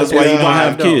 and that's why you don't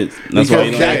have kids. That's why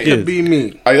you don't have That could kids. be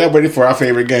me. Are y'all ready for our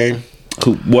favorite game?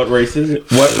 What race is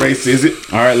it? What race is it?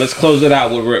 All right, let's close it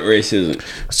out with what race is it?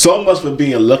 So much for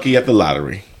being lucky at the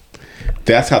lottery.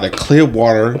 That's how the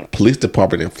Clearwater Police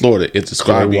Department in Florida is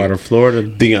describing Florida.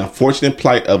 the unfortunate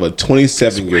plight of a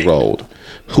 27-year-old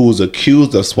who was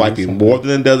accused of swiping more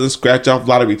than a dozen scratch-off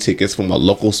lottery tickets from a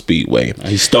local speedway,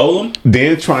 He stole them.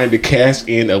 then trying to cash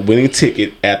in a winning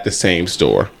ticket at the same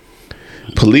store.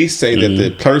 Police say that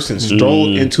the person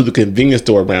strolled into the convenience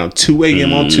store around 2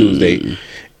 a.m. on Tuesday,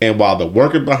 and while the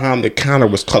worker behind the counter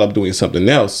was caught up doing something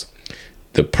else,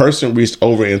 the person reached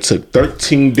over and took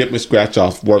 13 different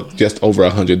scratch-offs worth just over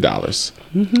 $100.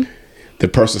 The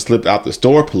person slipped out the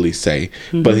store, police say,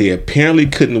 but he apparently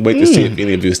couldn't wait to see if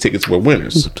any of his tickets were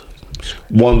winners.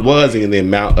 One was in the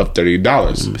amount of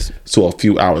 $30. So a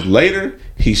few hours later,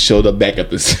 he showed up back at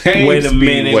the same Wait a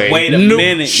minute. speedway. Wait a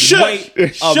minute. Shush. Wait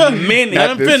a Shush. minute.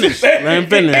 Let him finish. Let him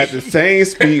finish. At the same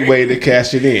speedway to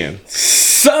cash it in.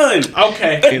 Son.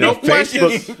 Okay. In a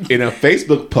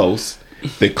Facebook post,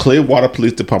 the Clearwater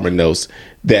Police Department notes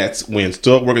that's when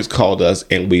store workers called us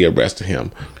and we arrested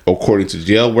him. According to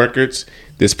jail records,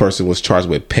 this person was charged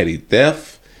with petty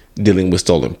theft, dealing with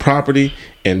stolen property,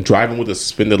 and driving with a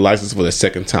suspended license for the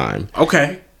second time.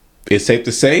 Okay. It's safe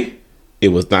to say it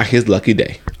was not his lucky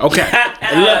day. Okay.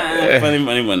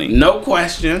 Funny. No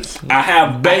questions. I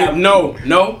have No He's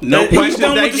questions.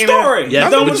 done that with the he can story. ask. Yes,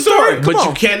 He's done with the story. But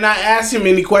you cannot ask him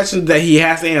any questions that he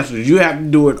has to answer. You have to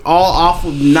do it all off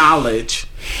of knowledge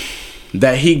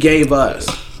that he gave us.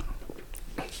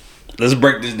 Let's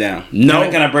break this down. No.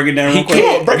 Can I break it down He real quick?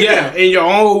 can't. break it down. In your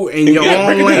own break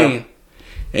it lane. down.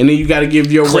 And then you got to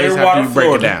give your race after you break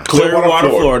Florida. it down. Clearwater,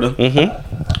 Florida. Florida.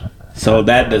 So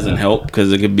that doesn't help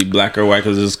because it could be black or white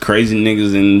because there's crazy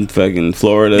niggas in fucking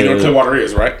Florida. You know what Clearwater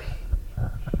is, right?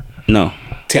 No.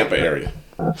 Tampa area.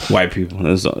 White people.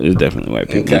 It's definitely white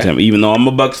people. Okay. Even though I'm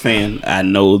a Bucks fan, I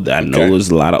know there's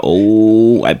a lot of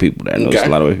old white people there. I know there's a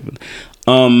lot of white people.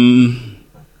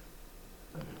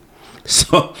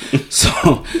 So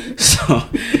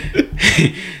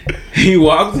he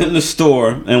walked in the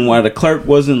store, and while the clerk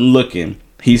wasn't looking,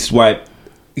 he swiped.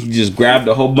 He just grabbed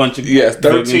a whole bunch of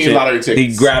 13 lottery tickets.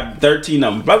 He grabbed 13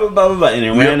 of them, blah blah blah blah, blah, and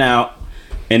then ran out.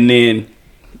 And then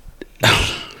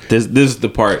this is the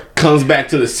part. Comes back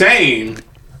to the same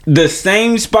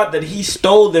spot that he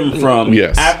stole them from.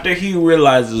 Yes. After he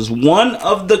realizes one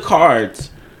of the cards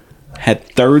had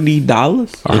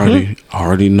 $30. I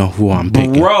already know who I'm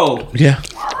picking. Bro, Yeah.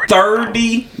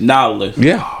 $30.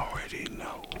 Yeah. I already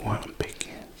know who I'm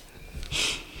picking.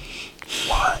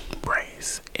 What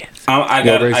race is it?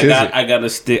 I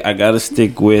gotta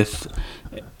stick with.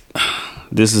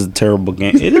 This is a terrible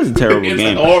game. It is a terrible It's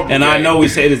game, an horrible and I game. know we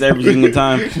say this every single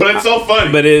time. But it's so funny.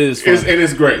 But it is fun.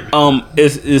 It's great.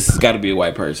 It's got to be a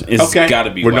white person. It's Okay. got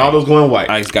to be Ronaldo's white. going white.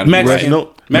 It's got to be Mexican. white.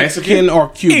 Mexican or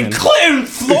Cuban? In Clinton,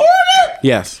 Florida.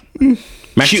 Yes.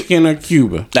 Mexican or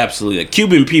Cuba? Absolutely.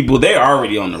 Cuban people, they're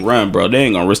already on the run, bro. They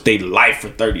ain't gonna risk their life for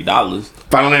 $30.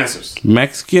 Final answers.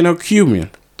 Mexican or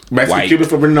Cuban? Mexican White. Cuban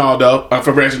for Ronaldo.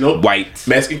 For Reginald. White.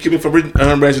 Mexican Cuban for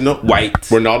Reginald. White.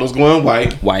 Ronaldo's going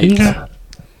white. White.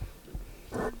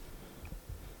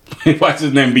 Watch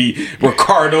his name be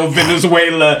Ricardo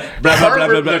Venezuela. Blah blah blah blah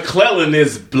Herbert blah. McClellan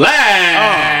is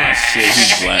black. Oh shit,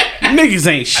 he's black. Niggas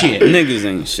ain't shit. Niggas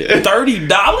ain't shit. $30?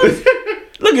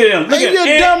 Look at him. Look Hey, at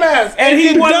you dumbass. And Hey,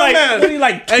 he you was dumbass.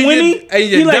 like Hey, 20. Hey,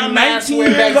 He you like dumbass 19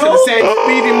 went back years to the old. same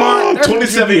speedy mark. That's what you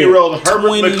 27-year-old Herbert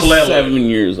McClellan. 27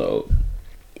 years old.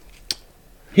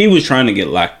 He was trying to get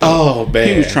locked up. Oh man,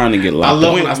 He was trying to get I locked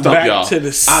love up. when I stop back y'all. to the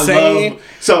I same. love.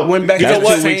 So Went back you to know the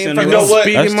what? same in for a the row.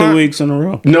 speedy That's 2 mark. weeks in a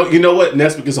row. No, you know what?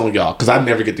 Next week is on y'all because I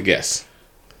never get to guess.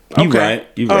 You Okay. right.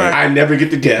 You All right. right. I never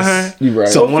get to guess. Alright. You right.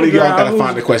 So We'll one of figure y'all out gotta who's-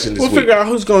 find the question this We'll week. figure out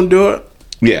who's gonna do it.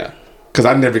 Yeah, because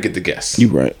I never get to guess. You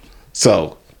right.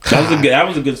 So That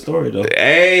was a good story though.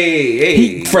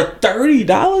 hey, For $30,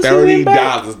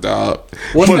 $30, dog.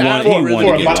 What's For- the he algorithm wanted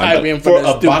to for get a locked type up. in For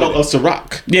for a bottle of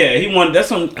Ciroc. Yeah, he wanted.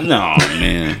 That's on. No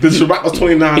man. The Ciroc was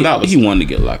 $29. He wanted to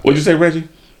get locked up. What'd you say, Reggie?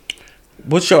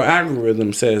 What's your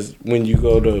algorithm says when you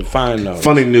go to find those?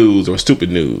 Funny news or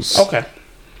stupid news. Okay.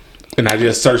 And I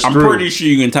just searched I'm through. pretty sure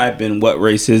you can type in what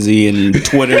race is he in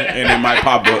Twitter and it might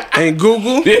pop up. And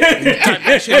Google. Type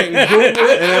that shit in Google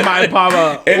and it might pop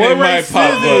up. And What it might race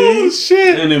pop is up. it? Oh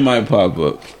shit! And it might pop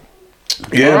up.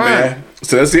 Yeah, All right. man.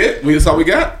 So that's it. That's all we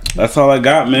got. That's all I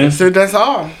got, man. So that's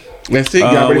all. That's it.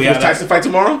 Y'all ready we for the had Tyson fight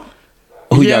tomorrow?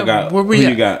 Who Yeah, y'all got? where we Who at?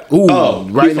 you got? Ooh, Oh,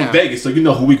 right we from now. Vegas, so you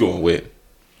know who we going with.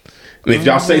 And if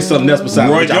y'all say something else besides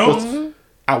Roy what y'all Jones?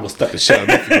 I will stuff the shit out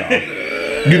of both of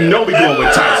y'all. You know we going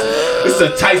with Tyson. This is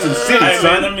a Tyson city, Hey, son.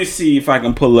 man, let me see if I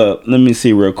can pull up. Let me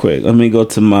see real quick. Let me go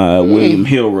to my William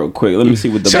Hill real quick. Let me see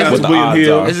what the, Shout out what to the William odds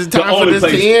Hill. are. Is it The time for only this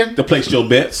place to end? to place your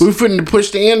bets. We finna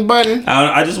push the end button.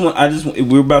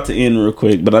 We're about to end real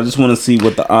quick, but I just want to see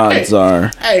what the odds are.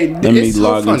 Hey, Let me it's so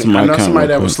log funny. into my I know account somebody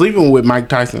real that was quick. sleeping with Mike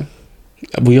Tyson.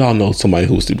 We all know somebody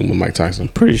who was sleeping with Mike Tyson.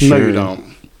 Pretty sure. No, you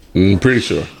don't. Pretty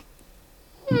sure.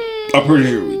 I'm pretty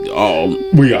sure. Oh,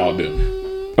 We all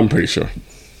do. I'm pretty sure.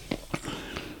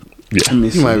 let me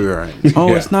see. You might be right. Oh,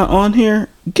 Yeah. it's not on here.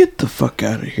 Get the fuck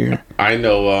out of here, I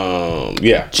know.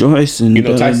 Yeah. Joyce and You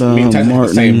know, Tyson. Me and Tyson had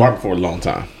the same Martin. barber for a long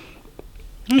time.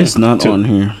 It's not on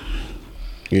here.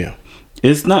 Yeah.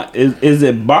 It's not. Is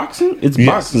it boxing? It's Yes,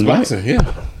 boxing. it's right? boxing.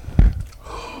 Yeah.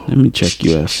 Let me check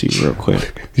UFC real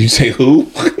quick. You say who?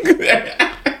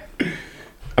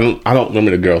 I don't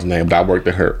remember the girl's name, but I worked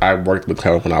with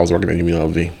her when I was working at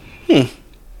UNLV.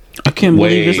 I can't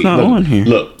believe it's not on here.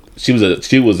 Look, she was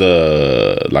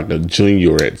like a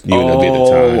junior at UNLV at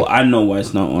the time. Oh, I know why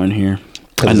it's not on here.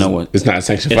 I know what. It's not a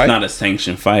sanctioned It's fight. not a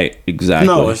sanctioned fight. Exactly.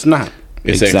 No, it's not.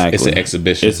 It's exactly. it's an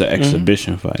exhibition. It's an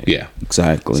exhibition fight. Yeah.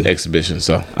 Exactly. It's an exhibition.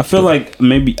 So I feel like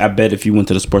I bet if you went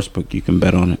to the sports book, you can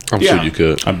bet on it. I'm Yeah. sure you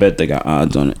could. I bet they got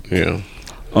odds on it. Yeah.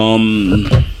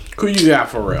 Who you got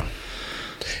for real?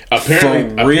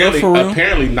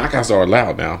 Apparently, knockouts are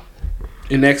allowed now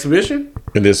In the exhibition?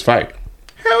 in this fight.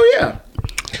 Hell yeah.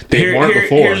 They weren't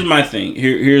before. Here's my thing.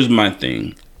 Here's my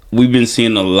thing. We've been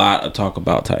seeing a lot of talk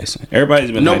about Tyson.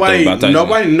 Everybody's been hyped up about Tyson.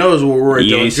 Nobody knows what Roy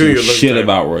You ain't Jones Jr. seen looks shit like.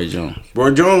 about Roy Jones.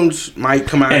 Roy Jones might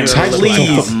come out And here and look like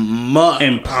please- a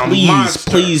And a please,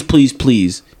 monster.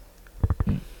 please,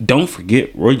 don't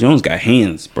forget Roy Jones got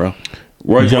hands, bro.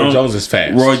 Roy Jones is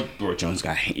fast. Roy Jones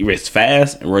is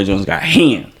fast, and Roy Jones got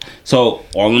hands. So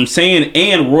all I'm saying,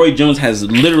 and Roy Jones has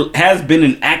been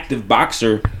an active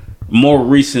boxer more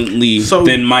recently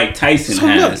than Mike Tyson So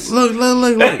has. look.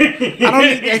 I don't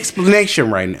need the explanation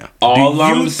right now. All Do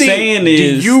I'm you saying do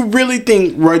is- you really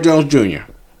think Roy Jones Jr.?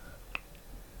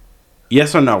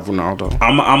 Yes or no, Ronaldo?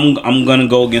 I'm gonna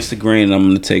go against the grain. And I'm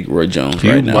gonna take Roy Jones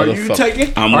right now. Are you Motherfucker.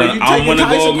 taking? I'm are gonna you go taking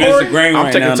Tyson, against the Corey? grain I'm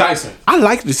right taking now. Tyson. I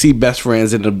like to see best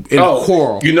friends in a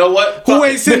quarrel. You know what? Who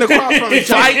ain't sitting across from each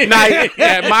other? Fight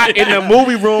night in the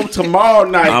movie room tomorrow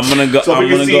night. I'm gonna go. So we I'm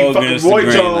can gonna see go fucking against Roy the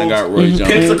grain. I Jones, got Roy Jones.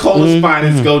 Pensacola's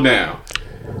finest go down.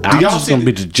 I'm y'all just see gonna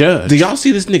be the judge. Do y'all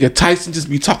see this nigga Tyson just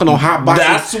be talking on hot boxing?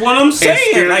 That's what I'm saying.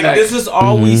 Like stereotypes. this is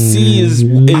all we see is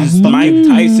Mike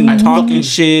Tyson talking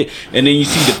shit, and then you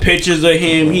see the pictures of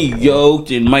him. He yoked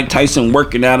and Mike Tyson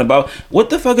working out about what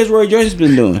the fuck has Roy Jones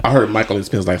been doing? I heard Michael only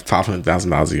spends like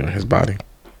 $500,000 a year on his body.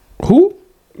 Who?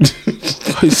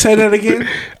 Say that again.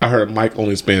 I heard Mike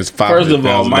only spends $500,000 First of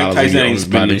all, Mike Tyson a year on ain't his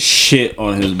spending body. shit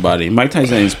on his body. Mike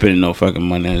Tyson ain't spending no fucking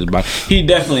money on his body. He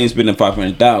definitely ain't spending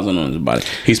 $500,000 on his body.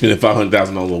 He's spending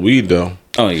 $500,000 on weed though.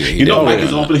 Oh yeah, You know, Mike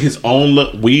is opening his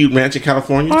own weed ranch in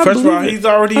California. First of all, he's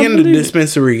already in the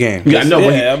dispensary game. Yeah, I know.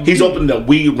 Yeah, but he's opening a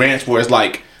weed ranch where it's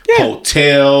like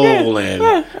hotel and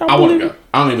I want to go.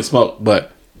 I don't even smoke,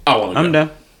 but I want to go. I'm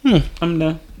down. I'm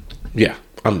down. Yeah,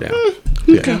 I'm down.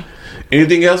 Yeah.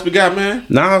 Anything else we got, man?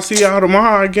 Now I'll see y'all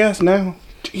tomorrow, I guess. Now.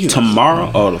 Tomorrow?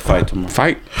 Oh, the fight tomorrow.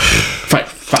 Fight.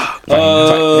 I'm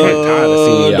tired of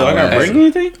seeing Do y'all. I gotta bring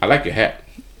anything? I like your hat.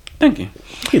 Thank you.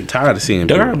 I'm getting tired of seeing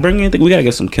Do I people. gotta bring anything? We gotta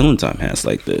get some Killing Time hats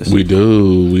like this. We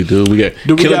do. We got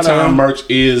Do we Killer got, Time merch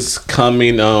is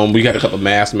coming. We got a couple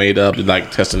masks made up,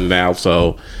 like testing it out.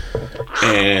 So,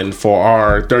 and for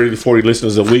our 30 to 40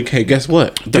 listeners a week, hey, guess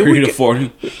what? 30 to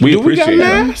 40. We Do we got appreciate it.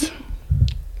 masks?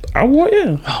 I want,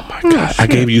 yeah. Oh my god! I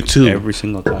gave you two. Every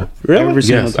single time. Really? Every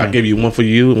single Yes, time. I gave you one for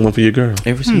you and one for your girl.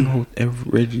 Every single,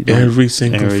 every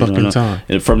Single fucking time.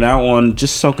 And from now on,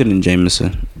 just soak it in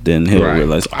Jameson. Then he'll Right.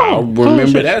 realize, I'll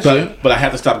remember that shit. But I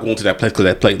have to stop going to that place because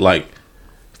that place, like,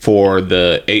 for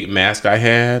the 8 masks I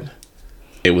had,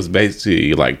 it was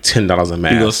basically like $10 a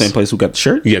mask. You go to the same place who got the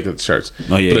shirt? Yeah, get the shirts. Oh, yeah,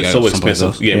 but you it's gotta so go someplace expensive.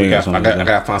 else. Yeah, Yeah, you gotta I someplace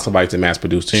gotta find somebody to mass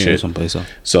produce the Yeah, shit. someplace else.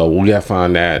 So we gotta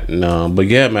find that. And, but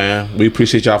yeah, man, we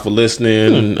appreciate y'all for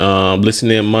listening.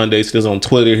 Listening Mondays. Hit us on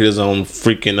Twitter. Hit us on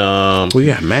freaking We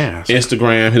got masks.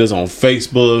 Instagram. Hit us on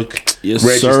Facebook. Yes,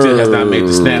 Reggie sir. still has not made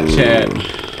the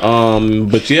Snapchat.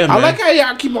 But yeah, man. I like how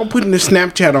y'all keep on putting the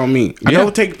Snapchat on me. I Yeah.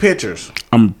 don't take pictures.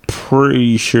 I'm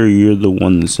pretty sure you're the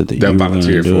one that said that That you were gonna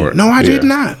volunteered do for it. it. No, I did Yeah.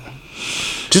 not.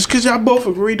 Just because y'all both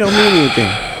agree don't mean anything.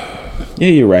 Yeah,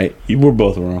 you're right. You were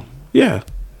both wrong. Yeah,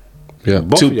 Yeah,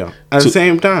 both of y'all at the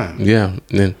same time. Yeah,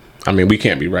 then I mean we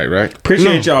can't be right, right?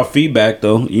 Appreciate y'all feedback,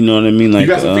 though. You know what I mean? Like,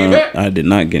 got some feedback? I did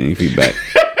not get any feedback.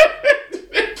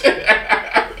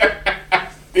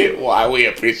 Why we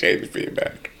appreciate the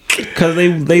feedback. Because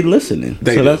they listening.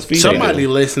 They so do. that's feedback. Somebody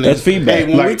listening. That's feedback.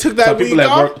 Hey, when we took that some people week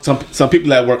at off, work, some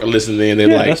people at work are listening in. They're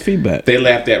Yeah, like, that's feedback. They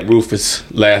laughed at Rufus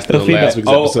last That's week's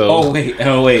feedback. episode. Oh wait.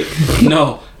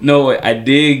 No, wait. I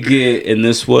did get, and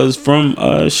this was from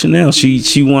Chanel.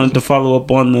 She wanted to follow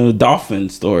up on the dolphin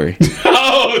story.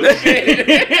 Oh,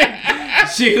 shit.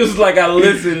 She was like, I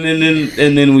listened,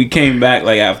 and then we came back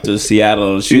like after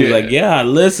Seattle. And she was like, yeah, I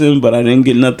listened, but I didn't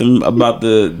get nothing about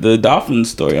the dolphin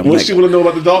story. I'm What like, she want to know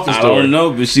about the dolphin I story? don't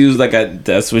know, but she was like,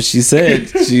 that's what she said.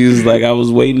 She was like, I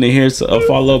was waiting to hear a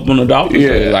follow up on the dolphin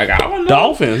story. Like, I don't know.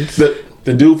 dolphins.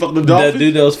 The dude fucking the dolphin? That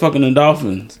dude that was fucking the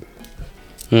dolphins.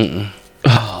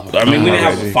 I mean, we didn't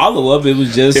have a follow up. It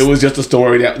was just a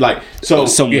story that like some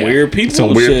weird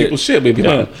people shit. Maybe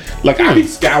Yeah. like I be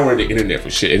scouring the internet for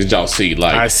shit. Did y'all see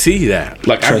like I see that.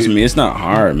 like Trust me, it's not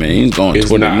hard, man. You can go on It's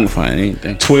Twitter, not. you can find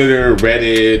anything. Twitter,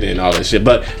 Reddit, and all that shit.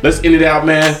 But let's end it out,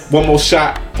 man. One more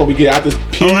shot before we get out this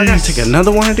piece. Oh, I gotta take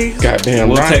another one of these. Goddamn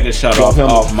We'll right. take a shot Go off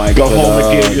home- mic. Go but, home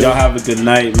and get y'all have a good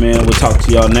night, man. We'll talk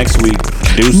to y'all next week.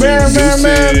 Deuces.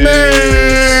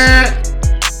 man.